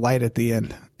see the light at the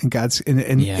end. And God's,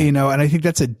 you know, and I think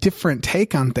that's a different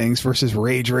take on things versus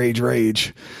rage, rage,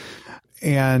 rage.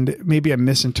 And maybe I'm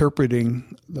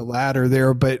misinterpreting the latter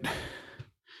there, but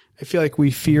I feel like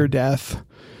we fear death.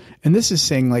 And this is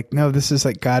saying like, no, this is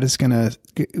like God is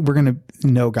we're going to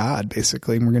know God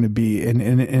basically. And we're going to be, and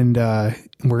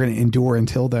we're going to endure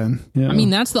until then. You know? I mean,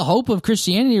 that's the hope of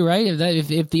Christianity, right?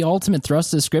 If the ultimate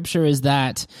thrust of scripture is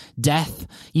that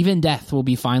even death will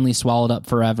be finally swallowed up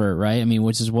forever, right? I mean,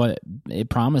 which is what it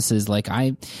promises. Like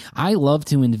I love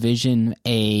to envision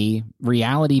a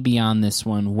reality beyond this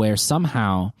one where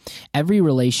somehow every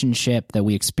relationship that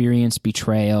we experience,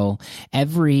 betrayal,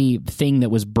 everything that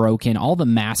was broken, all the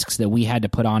masks that we had to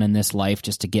put on in this life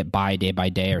just to get by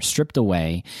day are stripped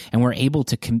away, and we're able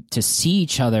to see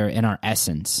each other in our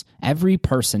essence. Every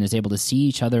person is able to see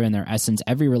each other in their essence.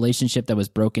 Every relationship that was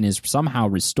broken is somehow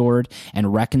restored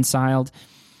and reconciled.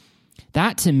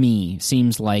 That to me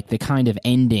seems like the kind of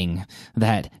ending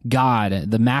that God,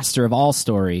 the master of all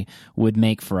story, would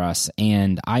make for us.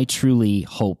 And I truly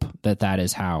hope that that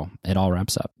is how it all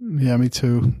wraps up. Yeah, me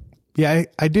too. Yeah,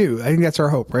 I do. I think that's our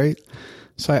hope, right?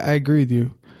 So I agree with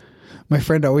you. My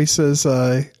friend always says,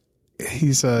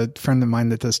 he's a friend of mine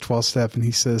that does 12-step, and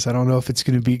he says, I don't know if it's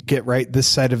going to get right this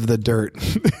side of the dirt.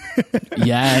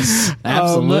 Yes,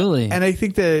 absolutely. And I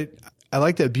think that I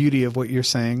like the beauty of what you're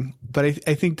saying, but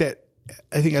I think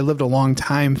I lived a long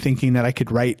time thinking that I could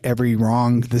right every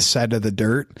wrong this side of the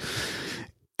dirt,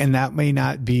 and that may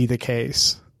not be the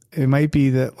case. It might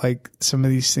be that like some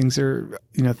of these things are,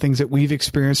 you know, things that we've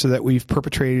experienced or that we've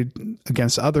perpetrated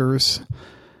against others.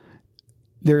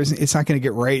 It's not going to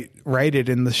get righted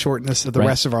in the shortness of the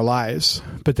rest of our lives,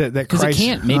 but that Christ, because it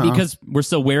can't. Maybe because we're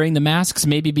still wearing the masks.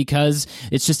 Maybe because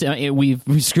it's just we've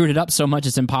screwed it up so much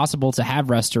it's impossible to have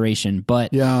restoration.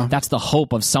 But that's the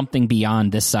hope of something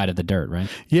beyond this side of the dirt, right?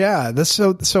 Yeah, that's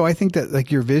so. I think that like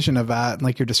your vision of that and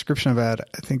like your description of that,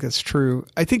 I think that's true.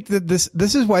 I think that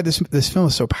this is why this film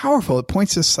is so powerful. It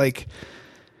points us like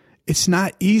it's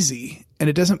not easy. And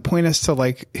it doesn't point us to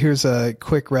like, here's a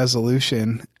quick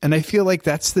resolution. And I feel like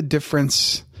that's the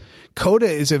difference. Coda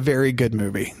is a very good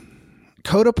movie.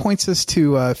 Coda points us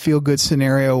to a feel-good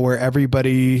scenario where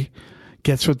everybody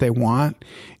gets what they want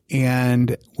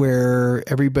and where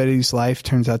everybody's life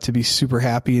turns out to be super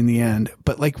happy in the end.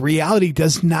 But like reality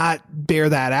does not bear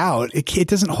that out. It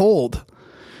doesn't hold.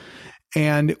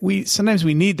 And sometimes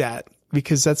we need that.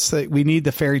 Because we need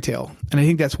the fairy tale. And I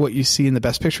think that's what you see in the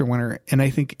Best Picture winner. And I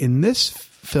think in this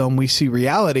film, we see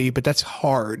reality, but that's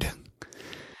hard.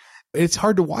 It's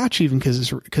hard to watch even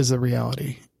because of the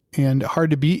reality, and it's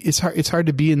hard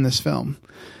to be in this film.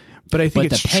 But I think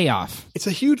the payoff, it's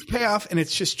a huge payoff, and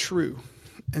it's just true.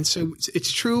 And so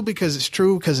it's true because it's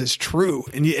true because it's true.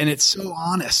 And it's so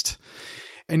honest.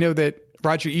 I know that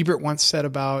Roger Ebert once said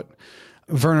about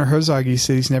Werner Herzog, he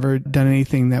said he's never done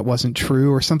anything that wasn't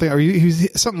true or something.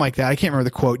 Something like that. I can't remember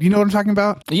the quote. You know what I'm talking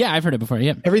about? Yeah, I've heard it before.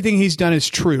 Yeah. Everything he's done is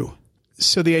true.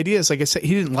 So the idea is, like I said,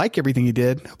 he didn't like everything he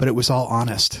did, but it was all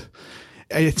honest.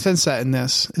 I sense that in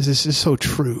this is so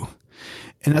true.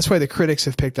 And that's why the critics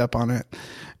have picked up on it.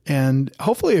 And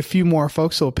hopefully a few more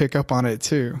folks will pick up on it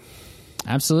too.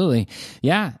 Absolutely.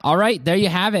 Yeah. All right. There you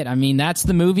have it. I mean, that's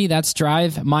the movie. That's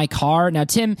Drive My Car. Now,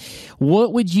 Tim,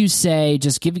 what would you say?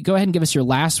 Just go ahead and give us your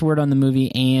last word on the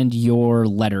movie and your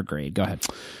letter grade. Go ahead.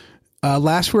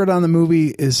 Last word on the movie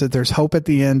is that there's hope at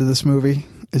the end of this movie,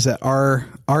 is that our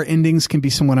endings can be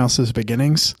someone else's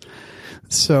beginnings.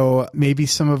 So maybe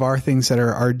some of our things that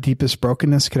are our deepest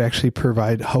brokenness could actually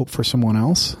provide hope for someone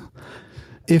else,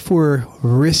 if we're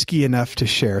risky enough to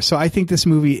share. So I think this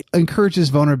movie encourages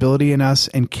vulnerability in us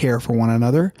and care for one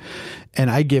another. And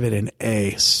I give it an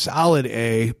A, solid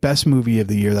A, best movie of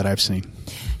the year that I've seen.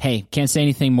 Hey, can't say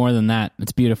anything more than that.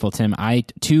 It's beautiful, Tim. I,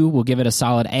 too, will give it a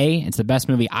solid A. It's the best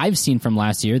movie I've seen from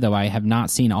last year, though I have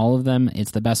not seen all of them. It's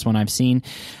the best one I've seen,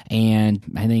 and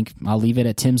I think I'll leave it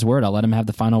at Tim's word. I'll let him have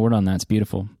the final word on that. It's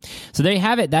beautiful. So there you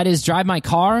have it. That is Drive My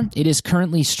Car. It is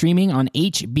currently streaming on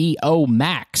HBO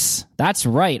Max. That's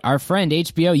right, our friend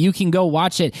HBO. You can go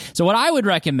watch it. So what I would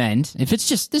recommend, if it's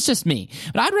just me,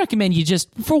 but I'd recommend you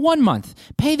just, for 1 month,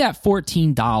 pay that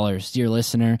 $14, dear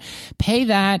listener. Pay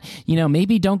that,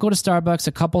 maybe don't go to Starbucks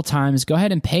a couple times. Go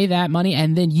ahead and pay that money,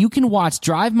 and then you can watch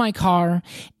Drive My Car,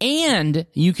 and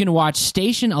you can watch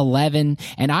Station 11,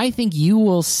 and I think you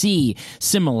will see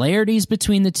similarities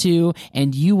between the two,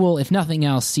 and you will, if nothing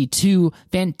else, see two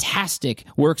fantastic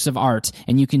works of art,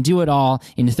 and you can do it all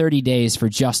in 30 days for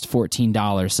just $14.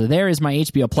 So there is my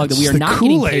HBO plug that we are not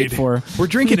getting paid for. We're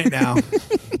drinking it now.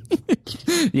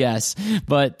 Yes,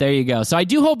 but there you go. So I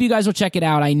do hope you guys will check it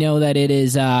out. I know that it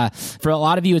is, for a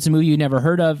lot of you, it's a movie you've never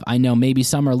heard of. I know maybe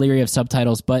some are leery of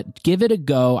subtitles, but give it a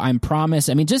go. I promise.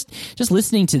 I mean, just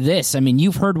listening to this, I mean,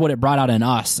 you've heard what it brought out in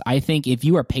us. I think if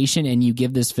you are patient and you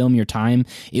give this film your time,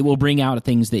 it will bring out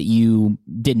things that you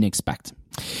didn't expect.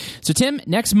 So, Tim,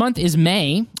 next month is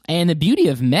May, and the beauty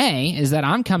of May is that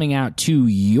I'm coming out to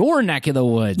your neck of the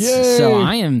woods. Yay. So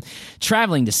I am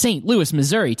traveling to St. Louis,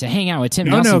 Missouri to hang out with Tim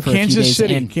Nelson for a few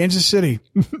days. Kansas City.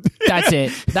 That's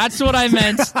it. That's what I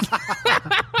meant.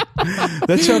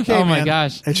 That's okay, Oh, my man.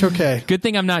 gosh. It's okay. Good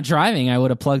thing I'm not driving. I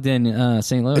would have plugged in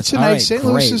St. Louis. It's a nice, St.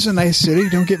 Louis is a nice city.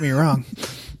 Don't get me wrong.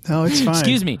 No, it's fine.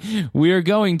 Excuse me. We are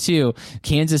going to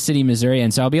Kansas City, Missouri,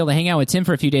 and so I'll be able to hang out with Tim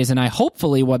for a few days, and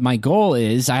hopefully what my goal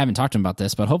is, I haven't talked to him about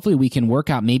this, but hopefully we can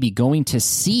work out maybe going to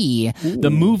see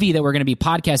the movie that we're going to be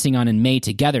podcasting on in May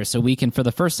together, so we can, for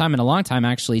the first time in a long time,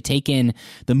 actually take in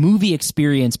the movie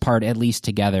experience part at least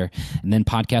together, and then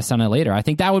podcast on it later. I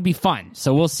think that would be fun,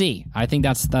 so we'll see. I think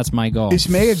that's my goal. Is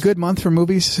May a good month for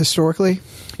movies historically?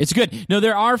 It's good. No,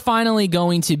 there are finally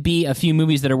going to be a few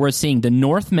movies that are worth seeing. The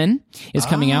Northman is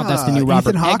coming out. That's the new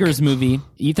Robert Eggers movie.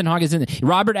 Ethan Hawke is in it.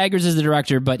 Robert Eggers is the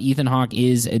director, but Ethan Hawke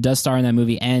does star in that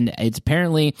movie, and it's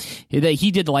apparently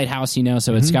he did The Lighthouse,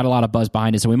 so it's got a lot of buzz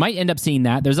behind it. So we might end up seeing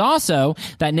that. There's also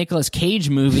that Nicolas Cage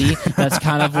movie that's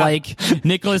kind of like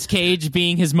Nicolas Cage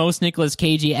being his most Nicolas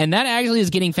Cagey, and that actually is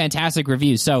getting fantastic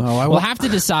reviews. So we'll have to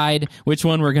decide which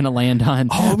one we're going to land on.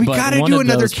 Oh, we got to do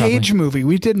another Cage movie.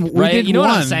 We did one. What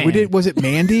I'm saying? Was it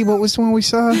Mandy? What was the one we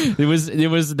saw? It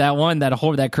was that one,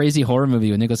 that crazy horror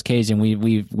movie with Nicolas Cage, and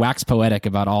we waxed poetic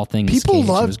about all things.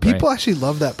 People actually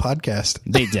love that podcast.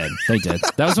 They did.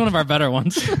 That was one of our better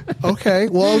ones. Okay,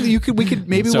 well,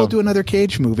 we'll do another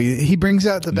Cage movie. He brings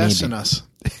out the best in us.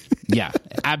 Yeah,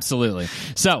 absolutely.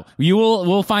 So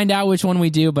we'll find out which one we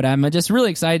do, but I'm just really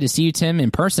excited to see you, Tim,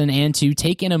 in person and to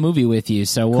take in a movie with you.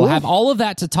 So we'll have all of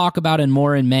that to talk about and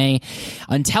more in May.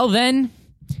 Until then,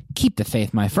 keep the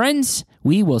faith, my friends.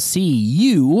 We will see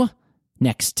you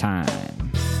next time.